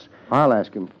chance. I'll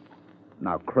ask him.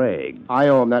 Now, Craig. I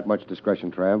owe him that much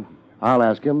discretion, Trav. I'll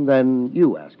ask him, then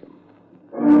you ask him.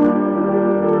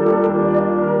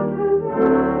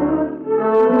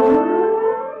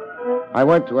 I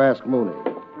went to ask Mooney.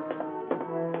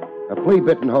 A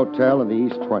flea-bitten hotel in the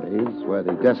East 20s where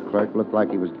the desk clerk looked like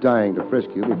he was dying to frisk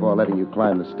you before letting you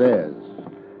climb the stairs.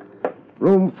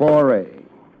 Room 4A.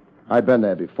 I'd been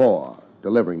there before,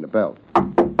 delivering the belt.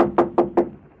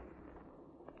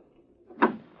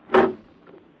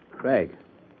 Craig,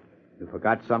 you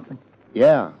forgot something?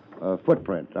 Yeah, a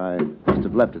footprint. I must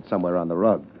have left it somewhere on the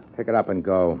rug. Pick it up and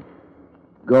go.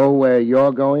 Go where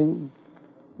you're going?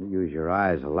 You use your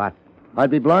eyes a lot. I'd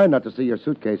be blind not to see your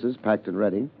suitcases packed and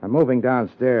ready. I'm moving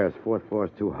downstairs. Fourth floor's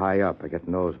too high up. I get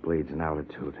nosebleeds in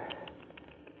altitude.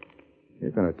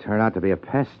 You're going to turn out to be a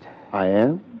pest. I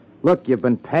am? Look, you've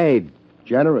been paid.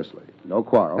 Generously. No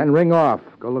quarrel. Then ring off.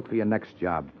 Go look for your next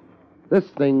job. This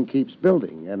thing keeps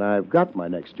building, and I've got my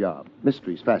next job.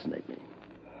 Mysteries fascinate me.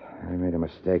 I made a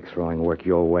mistake throwing work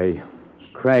your way.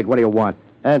 Craig, what do you want?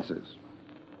 Answers.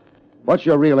 What's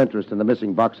your real interest in the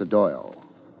missing Boxer Doyle?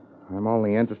 I'm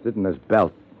only interested in this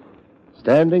belt.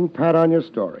 Standing pat on your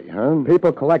story, huh?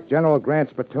 People collect General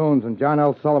Grant's platoons and John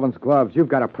L. Sullivan's gloves. You've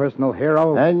got a personal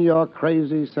hero. And you're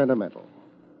crazy sentimental.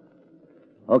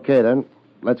 Okay, then.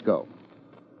 Let's go.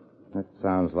 That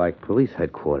sounds like police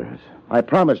headquarters. I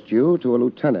promised you to a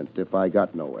lieutenant if I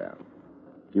got nowhere.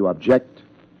 You object?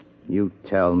 You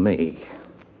tell me.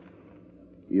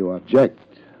 You object.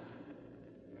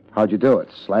 How'd you do it?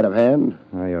 Sleight of hand?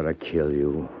 I ought to kill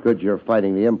you. Good you're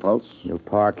fighting the impulse. You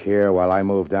park here while I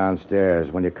move downstairs.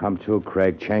 When you come to,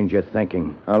 Craig, change your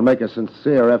thinking. I'll make a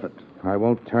sincere effort. I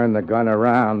won't turn the gun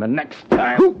around the next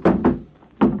time.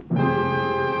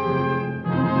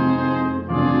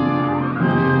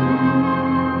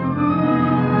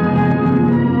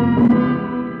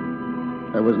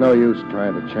 There was no use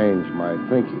trying to change my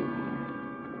thinking.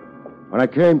 When I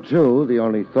came to, the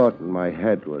only thought in my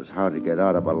head was how to get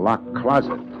out of a locked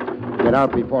closet. Get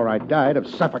out before I died of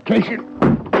suffocation.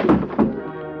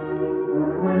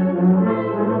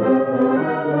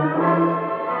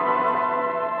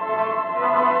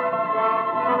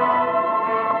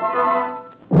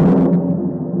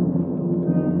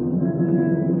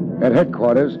 At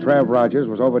headquarters, Trav Rogers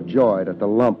was overjoyed at the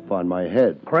lump on my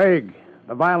head. Craig,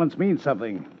 the violence means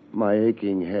something. My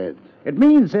aching head. It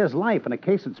means there's life in a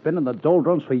case that's been in the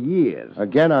doldrums for years.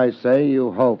 Again, I say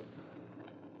you hope.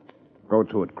 Go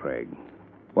to it, Craig.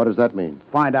 What does that mean?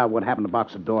 Find out what happened to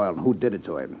Boxer Doyle and who did it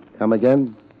to him. Come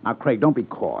again? Now, Craig, don't be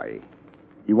coy.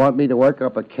 You want me to work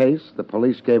up a case the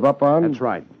police gave up on? That's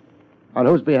right. On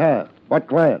whose behalf? What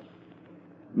client?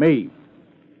 Me.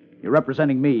 You're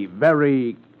representing me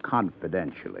very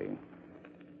confidentially.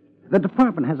 The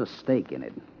department has a stake in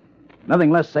it. Nothing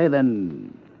less, say,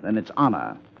 than its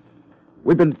honor.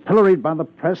 We've been pilloried by the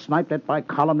press, sniped at by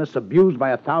columnists, abused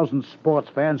by 1,000 sports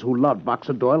fans who loved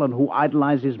Boxer Doyle and who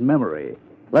idolize his memory.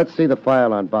 Let's see the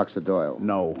file on Boxer Doyle.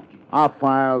 No. Our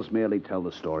files merely tell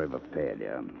the story of a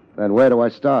failure. Then where do I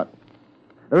start?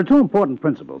 There are two important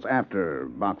principles after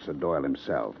Boxer Doyle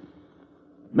himself.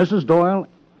 Mrs. Doyle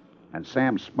and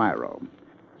Sam Spyro.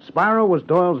 Spyro was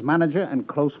Doyle's manager and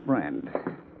close friend.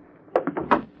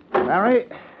 Barry,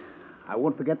 I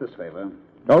won't forget this favor.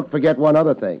 Don't forget one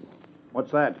other thing.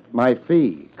 What's that? My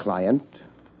fee, client.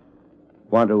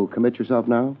 Want to commit yourself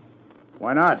now?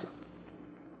 Why not?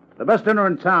 The best dinner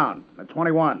in town at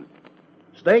 21.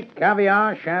 Steak,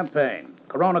 caviar, champagne.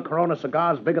 Corona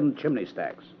cigars bigger than chimney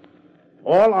stacks.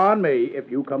 All on me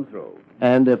if you come through.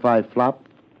 And if I flop?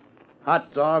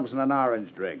 Hot dogs and an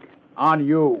orange drink. On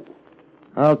you.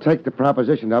 I'll take the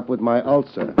proposition up with my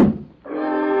ulcer.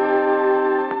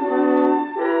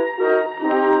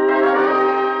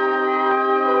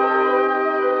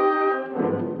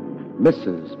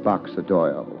 Mrs. Boxer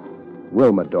Doyle,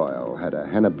 Wilma Doyle, had a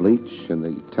henna bleach and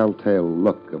the telltale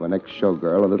look of an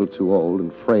ex-showgirl a little too old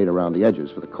and frayed around the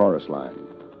edges for the chorus line.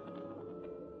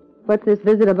 What's this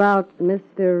visit about,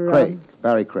 Mr. Craig,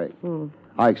 Barry Craig.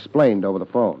 I explained over the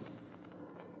phone.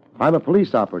 I'm a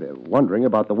police operative wondering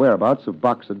about the whereabouts of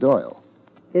Boxer Doyle.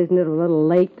 Isn't it a little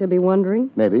late to be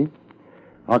wondering? Maybe.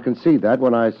 I'll concede that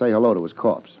when I say hello to his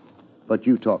corpse. But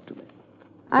you talk to me.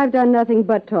 I've done nothing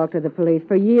but talk to the police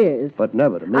for years. But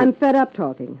never to me. I'm fed up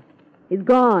talking. He's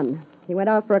gone. He went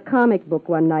out for a comic book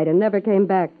one night and never came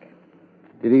back.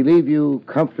 Did he leave you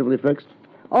comfortably fixed?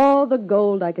 All the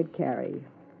gold I could carry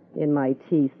in my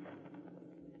teeth.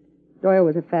 Doyle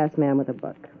was a fast man with a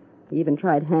buck. He even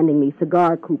tried handing me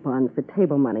cigar coupons for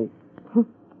table money.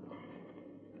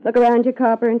 Look around you,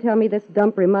 Copper, and tell me this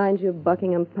dump reminds you of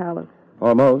Buckingham Palace.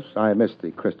 Almost. I missed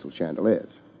the crystal chandeliers.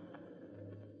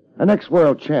 An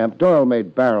ex-world champ, Doyle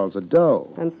made barrels of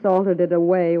dough. And salted it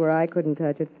away where I couldn't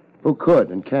touch it. Who could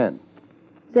and can?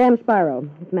 Sam Spyro,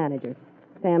 his manager.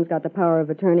 Sam's got the power of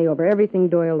attorney over everything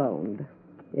Doyle owned,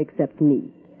 except me.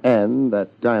 And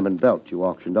that diamond belt you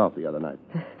auctioned off the other night.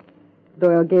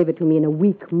 Doyle gave it to me in a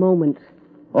weak moment.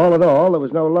 All in all, there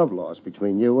was no love lost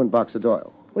between you and Boxer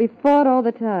Doyle. We fought all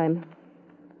the time.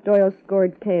 Doyle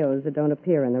scored KOs that don't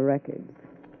appear in the records.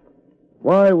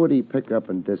 Why would he pick up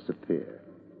and disappear?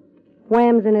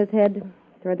 Whams in his head.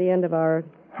 Toward the end of our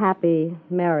happy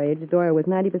marriage, Doyle was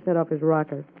 90% off his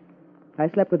rocker. I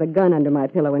slept with a gun under my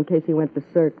pillow in case he went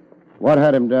berserk. What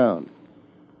had him down?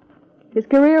 His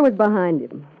career was behind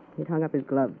him. He'd hung up his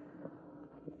gloves.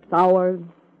 Sour,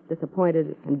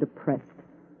 disappointed, and depressed.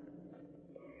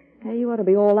 Hey, you ought to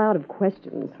be all out of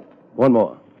questions. One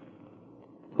more.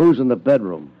 Who's in the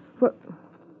bedroom?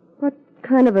 What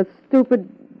kind of a stupid...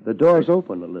 The door's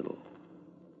open a little.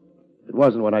 It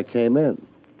wasn't when I came in.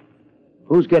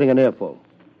 Who's getting an earful?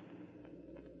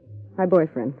 My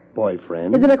boyfriend.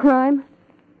 Boyfriend? Is it a crime?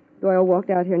 Doyle walked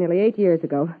out here nearly 8 years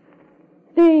ago.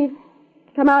 Steve,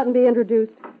 come out and be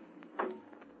introduced.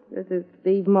 This is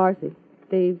Steve Marcy.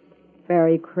 Steve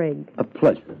Barry Craig. A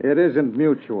pleasure. It isn't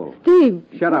mutual. Steve!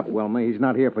 Shut up, Wilma. He's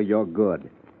not here for your good.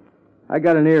 I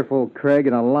got an earful, Craig,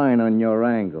 and a line on your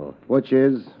angle. Which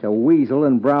is? To weasel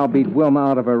and browbeat Wilma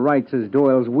out of her rights as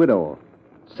Doyle's widow.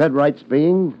 Said rights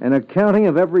being? An accounting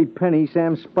of every penny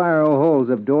Sam Spyro holds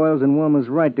of Doyle's and Wilma's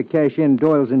right to cash in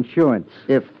Doyle's insurance.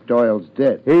 If Doyle's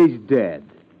dead. He's dead.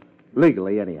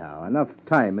 Legally, anyhow. Enough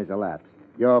time has elapsed.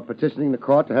 You're petitioning the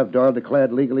court to have Doyle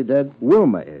declared legally dead?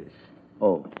 Wilma is.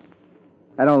 Oh.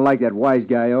 I don't like that wise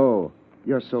guy, oh.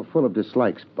 You're so full of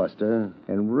dislikes, Buster.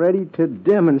 And ready to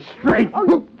demonstrate.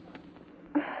 Oh.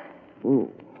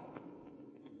 Ooh.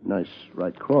 Nice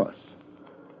right cross.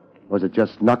 Was it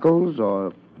just knuckles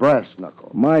or brass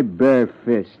knuckles? My bare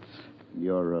fists.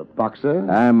 You're a boxer?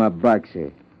 I'm a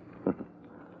boxer. The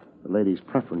lady's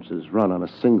preferences run on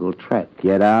a single track.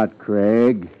 Get out,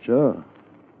 Craig. Sure,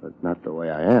 but not the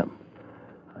way I am.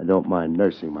 I don't mind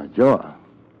nursing my jaw,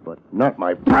 but not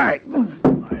my pride.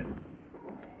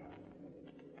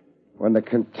 When the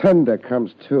contender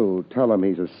comes to, tell him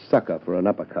he's a sucker for an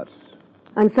uppercut.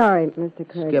 I'm sorry, Mr.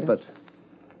 Craig. Skip it.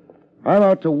 I'm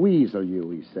out to weasel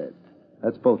you, he said.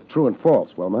 That's both true and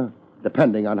false, Wilma,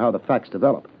 depending on how the facts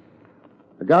develop.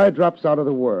 A guy drops out of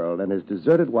the world, and his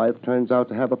deserted wife turns out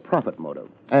to have a profit motive,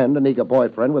 and an eager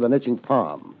boyfriend with an itching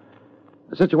palm.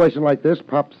 A situation like this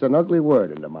pops an ugly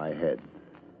word into my head.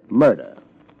 Murder.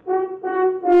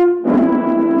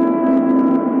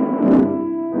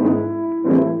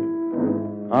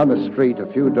 On the street,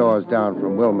 a few doors down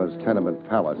from Wilma's tenement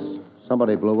palace,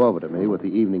 somebody blew over to me with the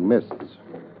evening mists.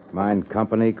 Mind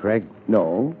company, Craig?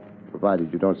 No,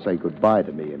 provided you don't say goodbye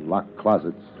to me in locked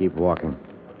closets. Keep walking.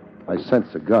 I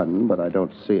sense a gun, but I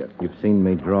don't see it. You've seen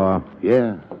me draw?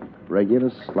 Yeah,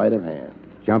 regular sleight of hand.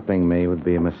 Jumping me would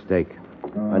be a mistake.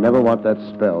 I never want that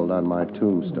spelled on my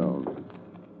tombstone.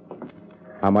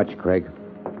 How much, Craig?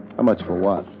 How much for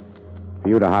what? For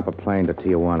you to hop a plane to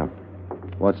Tijuana.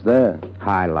 What's there?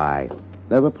 High lie.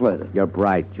 Never played it. You're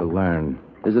bright. You'll learn.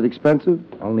 Is it expensive?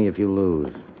 Only if you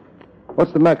lose.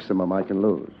 What's the maximum I can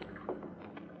lose?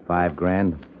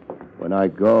 $5,000. When I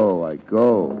go, I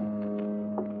go.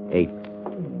 8.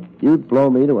 You'd blow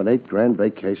me to an $8,000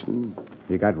 vacation?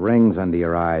 You got rings under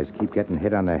your eyes. Keep getting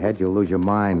hit on the head, you'll lose your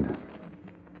mind.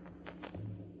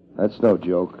 That's no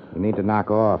joke. You need to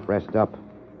knock off. Rest up.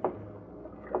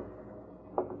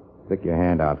 Stick your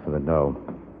hand out for the dough.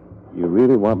 You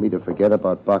really want me to forget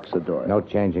about Boxer Doyle? No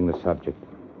changing the subject.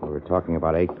 We were talking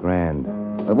about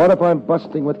 $8,000. And what if I'm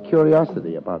busting with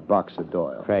curiosity about Boxer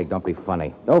Doyle? Craig, don't be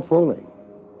funny. No fooling.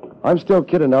 I'm still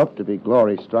kid enough to be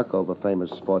glory-struck over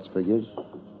famous sports figures.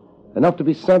 Enough to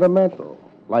be sentimental,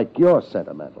 like you're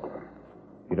sentimental.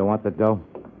 You don't want the dough?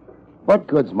 What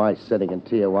good's my sitting in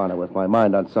Tijuana with my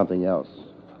mind on something else?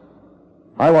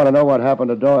 I want to know what happened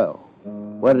to Doyle.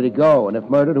 Where did he go? And if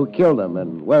murdered, who killed him?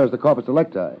 And where is the corpus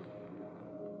delicti?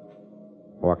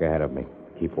 Walk ahead of me.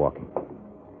 Keep walking.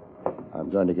 I'm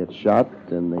going to get shot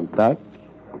in the back?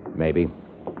 Maybe.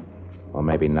 Or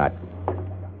maybe not.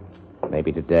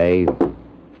 Maybe today.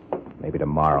 Maybe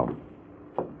tomorrow.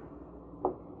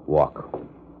 Walk.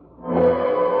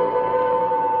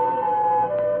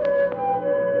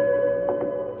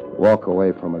 Walk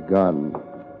away from a gun.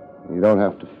 You don't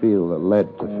have to feel the lead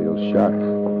to feel shock.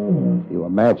 You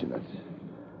imagine it.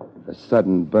 The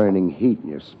sudden burning heat in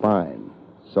your spine.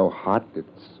 So hot,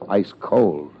 it's ice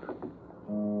cold.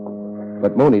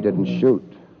 But Mooney didn't shoot.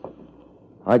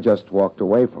 I just walked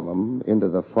away from him into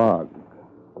the fog.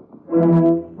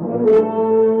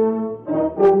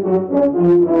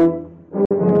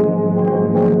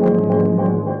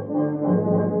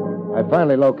 I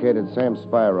finally located Sam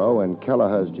Spyro in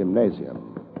Kelleher's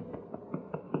gymnasium.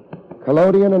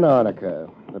 Collodion and arnica.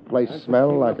 The place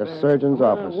smelled like a surgeon's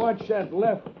office. Watch that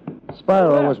left.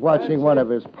 Spyro was watching one of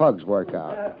his pugs work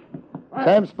out.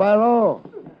 Sam Spyro!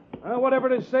 Whatever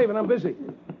it is, saving. I'm busy.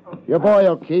 Your boy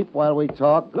will keep while we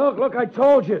talk. Look, I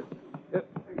told you.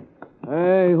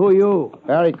 Hey, who are you?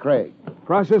 Barry Craig.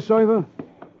 Process server?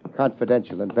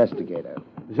 Confidential investigator.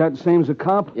 Is that the same as a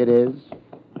cop? It is.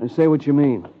 And say what you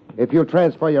mean. If you'll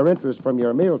transfer your interest from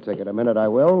your meal ticket a minute, I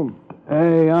will.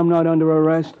 Hey, I'm not under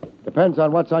arrest. Depends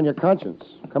on what's on your conscience.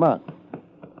 Come on.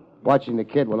 Watching the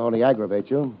kid will only aggravate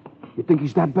you. You think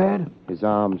he's that bad? His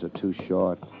arms are too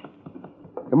short.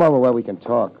 Come over where we can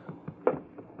talk.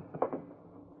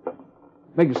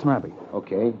 Make it snappy.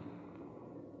 Okay.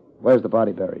 Where's the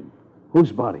body buried?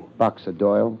 Whose body? Boxer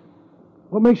Doyle.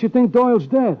 What makes you think Doyle's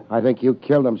dead? I think you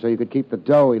killed him so you could keep the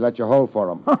dough he let you hold for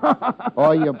him.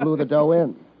 Or you blew the dough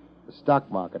in. The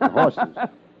stock market, the horses.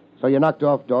 So you knocked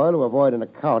off Doyle to avoid an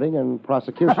accounting and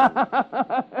prosecution.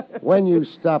 When you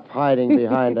stop hiding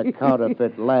behind a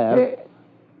counterfeit laugh...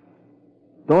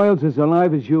 Doyle's as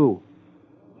alive as you.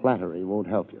 Flattery won't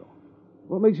help you.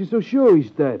 What makes you so sure he's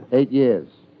dead? 8 years.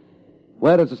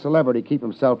 Where does a celebrity keep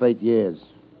himself 8 years?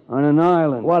 On an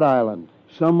island. What island?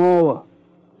 Samoa.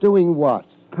 Doing what?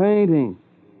 Painting.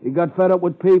 He got fed up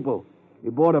with people. He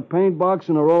bought a paint box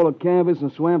and a roll of canvas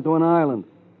and swam to an island.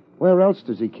 Where else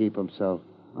does he keep himself?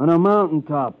 On a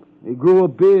mountaintop. He grew a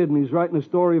beard and he's writing the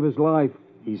story of his life.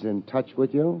 He's in touch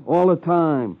with you? All the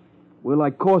time. We're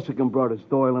like Corsican brothers,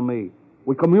 Doyle and me.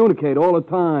 We communicate all the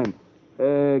time.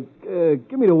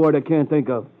 Give me the word I can't think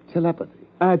of. Telepathy.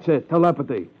 That's it,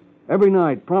 telepathy. Every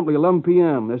night, promptly 11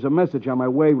 p.m., there's a message on my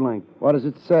wavelength. What does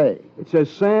it say? It says,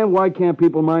 Sam, why can't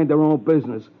people mind their own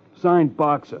business? Signed,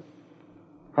 Boxer.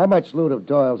 How much loot of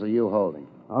Doyle's are you holding?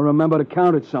 I'll remember to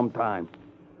count it sometime.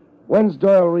 When's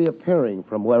Doyle reappearing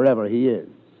from wherever he is?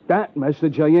 That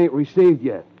message I ain't received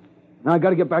yet. Now I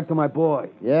gotta get back to my boy.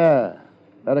 Yeah.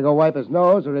 Better go wipe his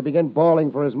nose or he'll begin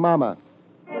bawling for his mama.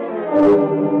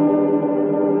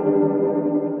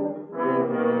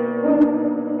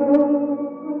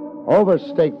 Over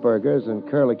steak burgers and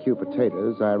curlicue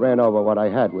potatoes, I ran over what I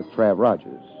had with Trav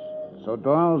Rogers. So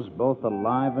Doyle's both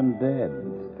alive and dead.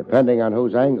 Depending on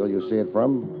whose angle you see it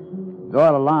from.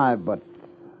 Doyle alive, but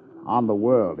on the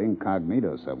world,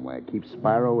 incognito somewhere. Keeps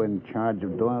Spyro in charge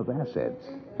of Doyle's assets.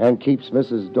 And keeps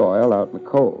Mrs. Doyle out in the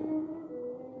cold.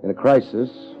 In a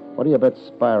crisis, what do you bet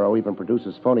Spyro even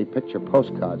produces phony picture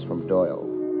postcards from Doyle?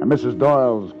 And Mrs.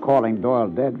 Doyle's calling Doyle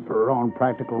dead for her own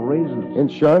practical reasons.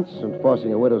 Insurance,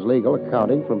 enforcing a widow's legal,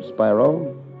 accounting from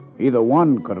Spyro. Either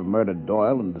one could have murdered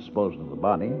Doyle and disposed of the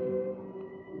body.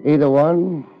 Either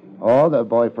one, or their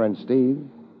boyfriend Steve.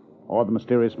 Or the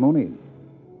mysterious Mooney.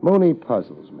 Mooney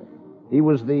puzzles me. He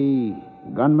was the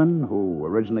gunman who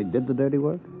originally did the dirty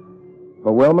work?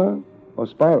 For Wilma or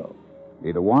Spyro?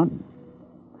 Either one.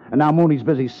 And now Mooney's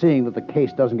busy seeing that the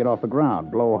case doesn't get off the ground,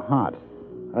 blow hot.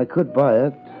 I could buy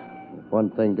it if one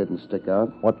thing didn't stick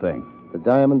out. What thing? The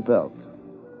diamond belt.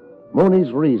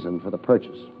 Mooney's reason for the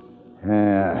purchase.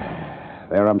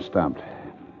 There I'm stumped.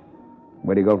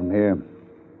 Where do you go from here?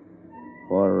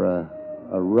 For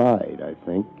a ride, I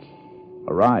think.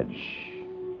 A ride?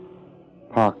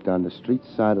 Parked on the street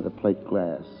side of the plate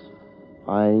glass.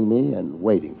 Eyeing me and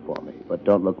waiting for me. But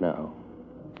don't look now.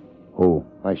 Who?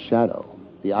 My shadow.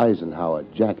 The Eisenhower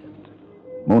jacket.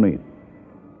 Mooney.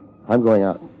 I'm going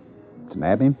out. To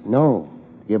nab him? No.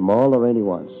 To give him all the rain he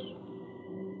wants.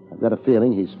 I've got a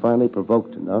feeling he's finally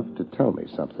provoked enough to tell me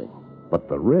something. But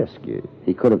the risk is...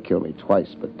 He could have killed me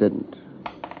twice, but didn't.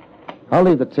 I'll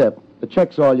leave the tip. The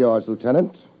check's all yours,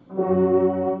 Lieutenant.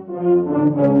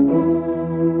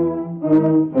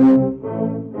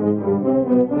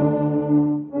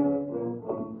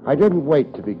 I didn't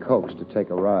wait to be coaxed to take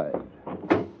a ride.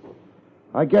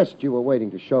 I guessed you were waiting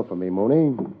to chauffeur me,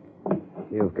 Mooney.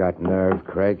 You've got nerve,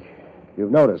 Craig.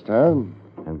 You've noticed, huh?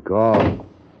 And gall.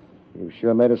 You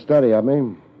sure made a study of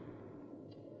me.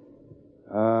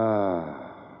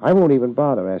 I won't even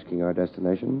bother asking our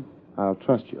destination. I'll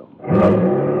trust you.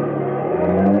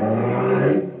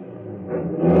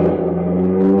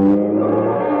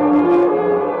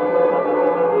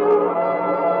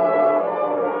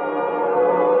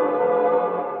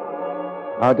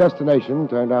 Our destination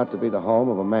turned out to be the home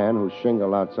of a man whose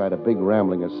shingle outside a big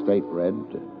rambling estate read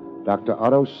Dr.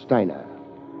 Otto Steiner.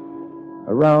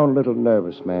 A round, little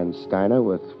nervous man, Steiner,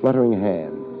 with fluttering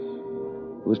hands.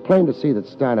 It was plain to see that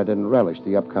Steiner didn't relish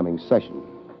the upcoming session.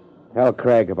 Tell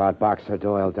Craig about Boxer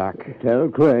Doyle, Doc. Tell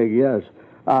Craig, yes.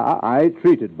 I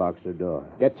treated Boxer Doyle.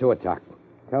 Get to it, Doc.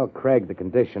 Tell Craig the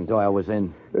condition Doyle was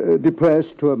in.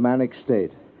 Depressed to a manic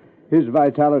state. His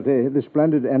vitality, the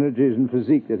splendid energies and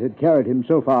physique that had carried him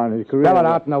so far in his career... Spell it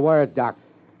out in a word, Doc.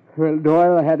 Well,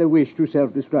 Doyle had a wish to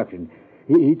self-destruction.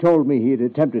 He told me he had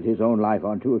attempted his own life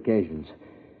on 2 occasions.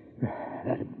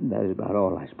 That is about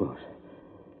all, I suppose.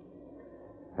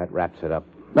 That wraps it up.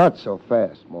 Not so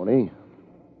fast, Mooney.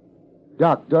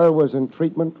 Doc, Doyle was in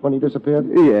treatment when he disappeared?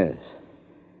 Yes.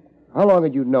 How long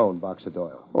had you known Boxer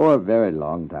Doyle? Oh, a very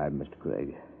long time, Mr.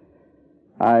 Craig.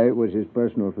 I was his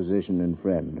personal physician and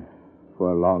friend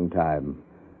for a long time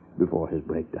before his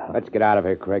breakdown. Let's get out of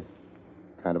here, Craig.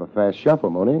 Kind of a fast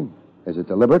shuffle, Mooney. Is it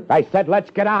deliberate? I said let's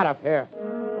get out of here.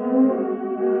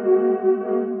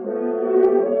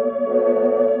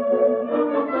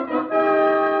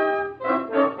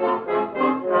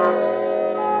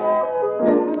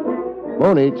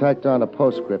 Mooney tacked on a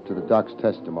postscript to the doc's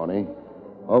testimony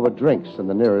over drinks in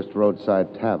the nearest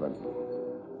roadside tavern.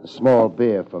 A small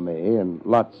beer for me and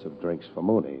lots of drinks for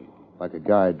Mooney, like a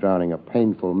guy drowning a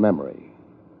painful memory.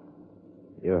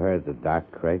 You heard the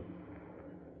doc, Craig.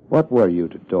 What were you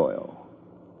to Doyle?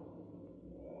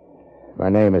 My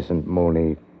name isn't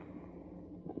Mooney.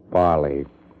 Barley.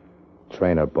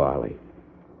 Trainer Barley.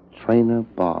 Trainer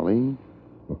Barley?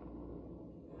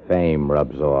 Fame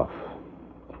rubs off.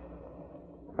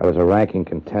 I was a ranking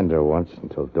contender once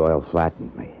until Doyle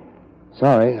flattened me.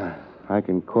 Sorry, I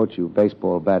can quote you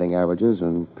baseball batting averages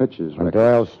and pitches. When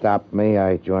Doyle stopped me,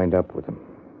 I joined up with him.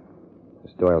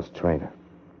 As Doyle's trainer.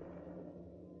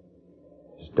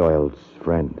 As Doyle's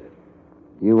friend.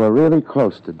 You were really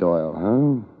close to Doyle,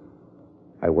 huh?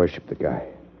 I worshipped the guy.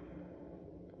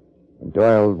 When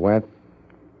Doyle went,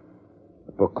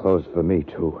 the book closed for me,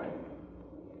 too.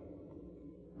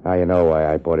 Now you know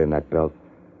why I bought in that belt.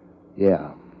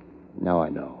 Yeah, now I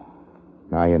know.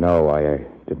 Now you know why I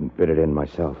didn't bid it in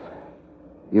myself.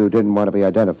 You didn't want to be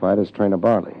identified as Trainer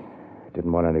Barley. I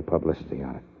didn't want any publicity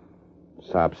on it.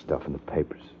 Sob stuff in the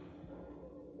papers.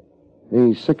 The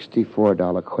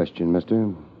 $64 question,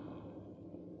 mister.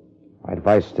 My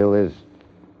advice still is,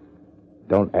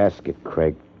 don't ask it,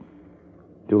 Craig.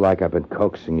 Do like I've been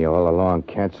coaxing you all along.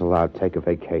 Cancel out, take a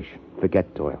vacation.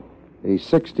 Forget Doyle. The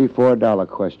 $64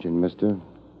 question, mister.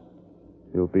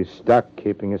 You'll be stuck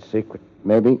keeping a secret.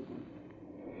 Maybe.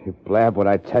 You blab what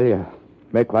I tell you.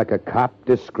 Make like a cop,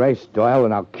 disgrace Doyle,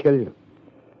 and I'll kill you.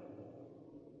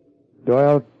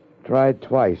 Doyle tried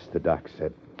twice, the doc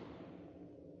said.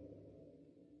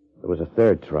 There was a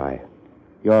third try.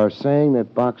 You're saying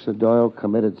that Boxer Doyle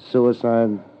committed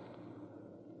suicide?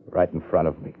 Right in front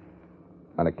of me.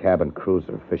 On a cabin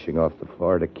cruiser fishing off the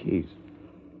Florida Keys.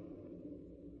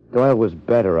 Doyle was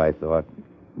better, I thought.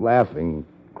 Laughing,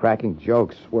 cracking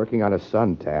jokes, working on a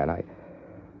suntan. I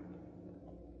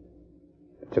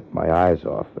took my eyes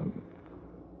off him.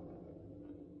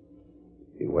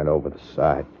 He went over the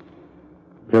side.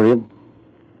 Period.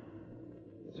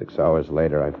 6 hours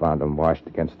later, I found him washed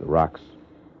against the rocks.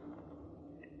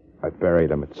 I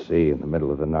buried him at sea in the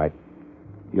middle of the night.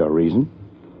 Your reason?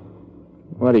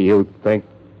 What do you think?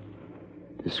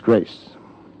 Disgrace.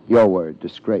 Your word,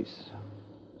 disgrace.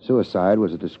 Suicide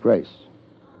was a disgrace.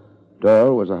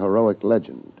 Doyle was a heroic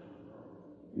legend.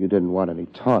 You didn't want any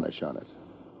tarnish on it.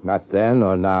 Not then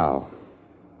or now.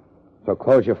 So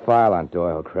close your file on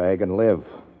Doyle, Craig, and live.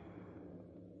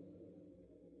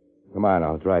 Come on,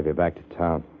 I'll drive you back to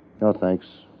town. No, thanks.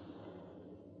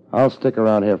 I'll stick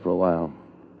around here for a while.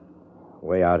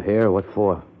 Way out here? What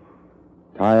for?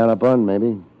 Tie on a bun,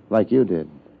 maybe, like you did.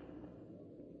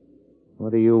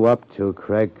 What are you up to,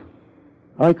 Craig?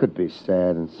 I could be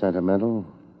sad and sentimental,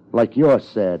 like you're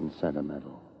sad and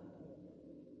sentimental.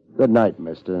 Good night,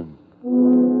 mister.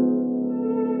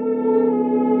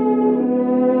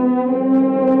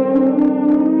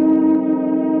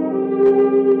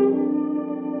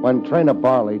 When Trainer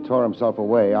Barley tore himself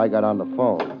away, I got on the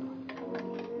phone.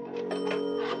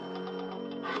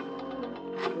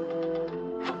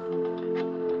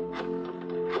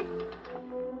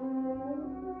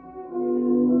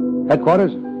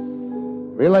 Headquarters,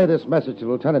 relay this message to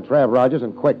Lieutenant Trav Rogers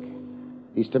and quick.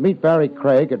 He's to meet Barry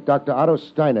Craig at Dr. Otto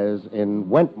Steiner's in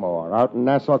Wentmore, out in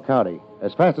Nassau County,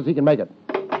 as fast as he can make it.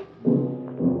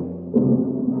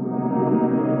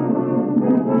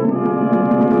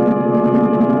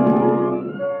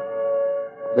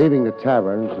 Leaving the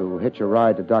tavern to hitch a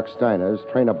ride to Doc Steiner's,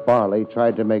 Trainer Barley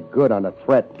tried to make good on a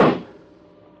threat.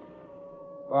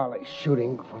 Barley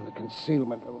shooting from the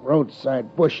concealment of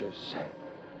roadside bushes.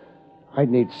 I'd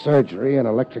need surgery and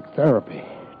electric therapy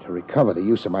to recover the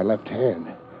use of my left hand.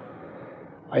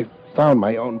 I found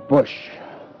my own bush.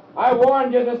 I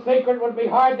warned you the secret would be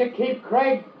hard to keep,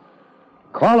 Craig.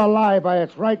 Call a lie by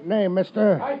its right name,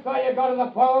 mister. I saw you go to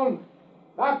the phone.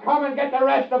 Now come and get the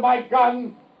rest of my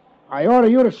gun. I order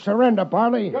you to surrender,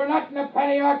 Barley. You're not in a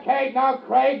penny arcade now,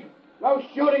 Craig. No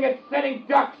shooting at sitting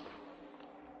ducks.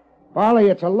 Barley,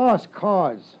 it's a lost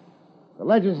cause. The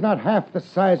legend's not half the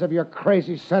size of your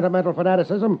crazy sentimental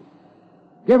fanaticism.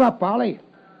 Give up, Barley.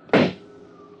 I'm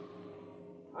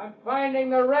finding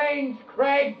the range,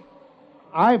 Craig.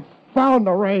 I've found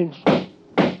the range.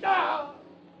 No!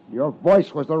 Your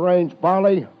voice was the range,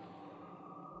 Barley.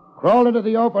 Crawl into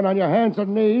the open on your hands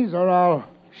and knees, or I'll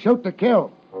shoot to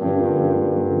kill.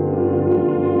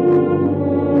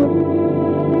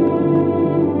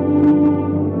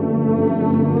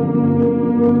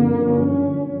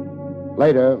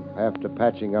 Later, after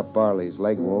patching up Barley's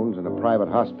leg wounds in a private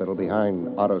hospital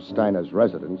behind Otto Steiner's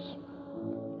residence,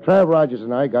 Trav Rogers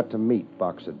and I got to meet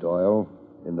Boxer Doyle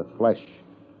in the flesh.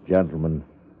 Gentlemen,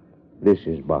 this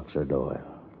is Boxer Doyle.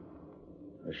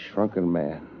 A shrunken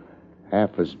man,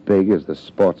 half as big as the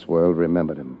sports world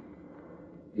remembered him.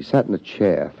 He sat in a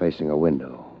chair facing a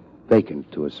window,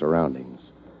 vacant to his surroundings,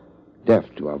 deaf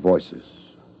to our voices.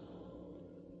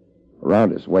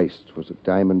 Around his waist was a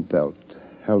diamond belt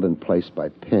held in place by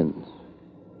pins.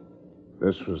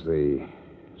 This was the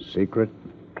secret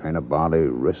Trainer Barley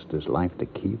risked his life to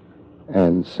keep?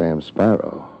 And Sam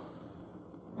Sparrow.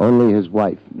 Only his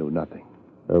wife knew nothing.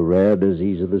 A rare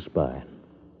disease of the spine.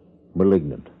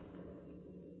 Malignant.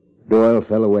 Doyle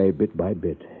fell away bit by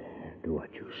bit to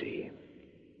what you see.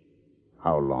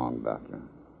 How long, Doctor?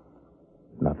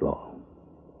 Not long.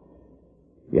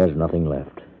 He has nothing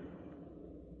left.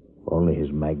 Only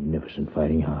his magnificent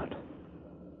fighting heart.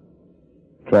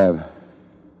 Trav.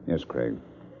 Yes, Craig.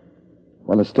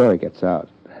 When the story gets out,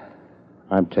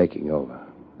 I'm taking over.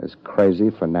 As crazy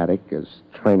fanatic as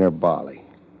Trainer Barley.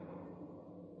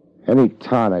 Any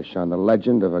tarnish on the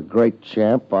legend of a great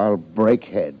champ, I'll break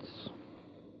heads.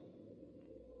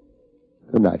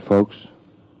 Good night, folks.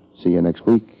 See you next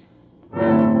week.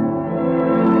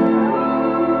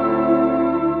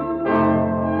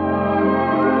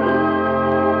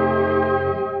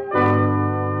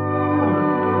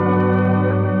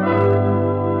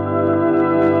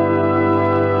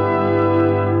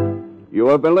 You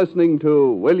have been listening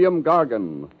to William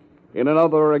Gargan in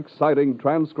another exciting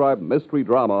transcribed mystery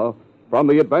drama from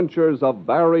the adventures of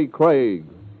Barry Craig,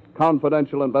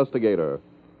 confidential investigator.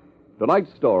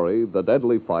 Tonight's story, The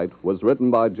Deadly Fight, was written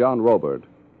by John Robert.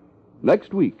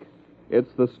 Next week,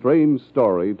 it's the strange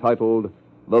story titled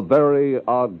The Very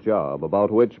Odd Job,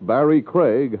 about which Barry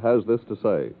Craig has this to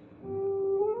say.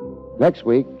 Next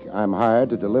week, I'm hired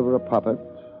to deliver a puppet,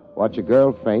 watch a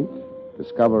girl faint,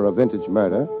 discover a vintage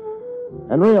murder,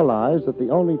 and realize that the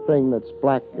only thing that's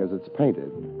black as it's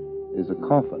painted is a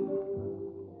coffin.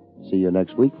 See you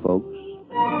next week, folks.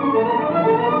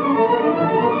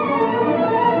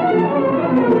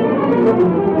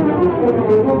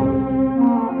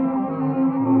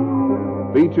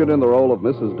 Featured in the role of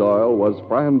Mrs. Doyle was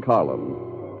Fran Carlin.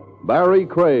 Barry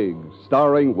Craig,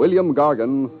 starring William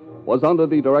Gargan, was under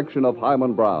the direction of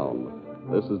Hyman Brown.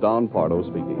 This is Don Pardo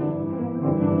speaking.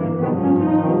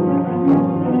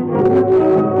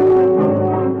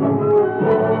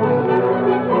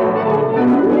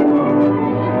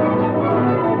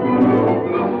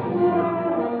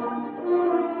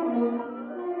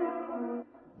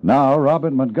 Now,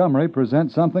 Robert Montgomery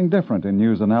presents something different in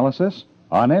news analysis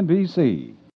on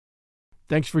NBC.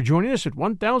 Thanks for joining us at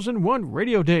 1001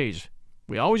 Radio Days.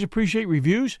 We always appreciate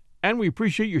reviews, and we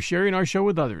appreciate you sharing our show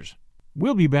with others.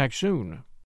 We'll be back soon.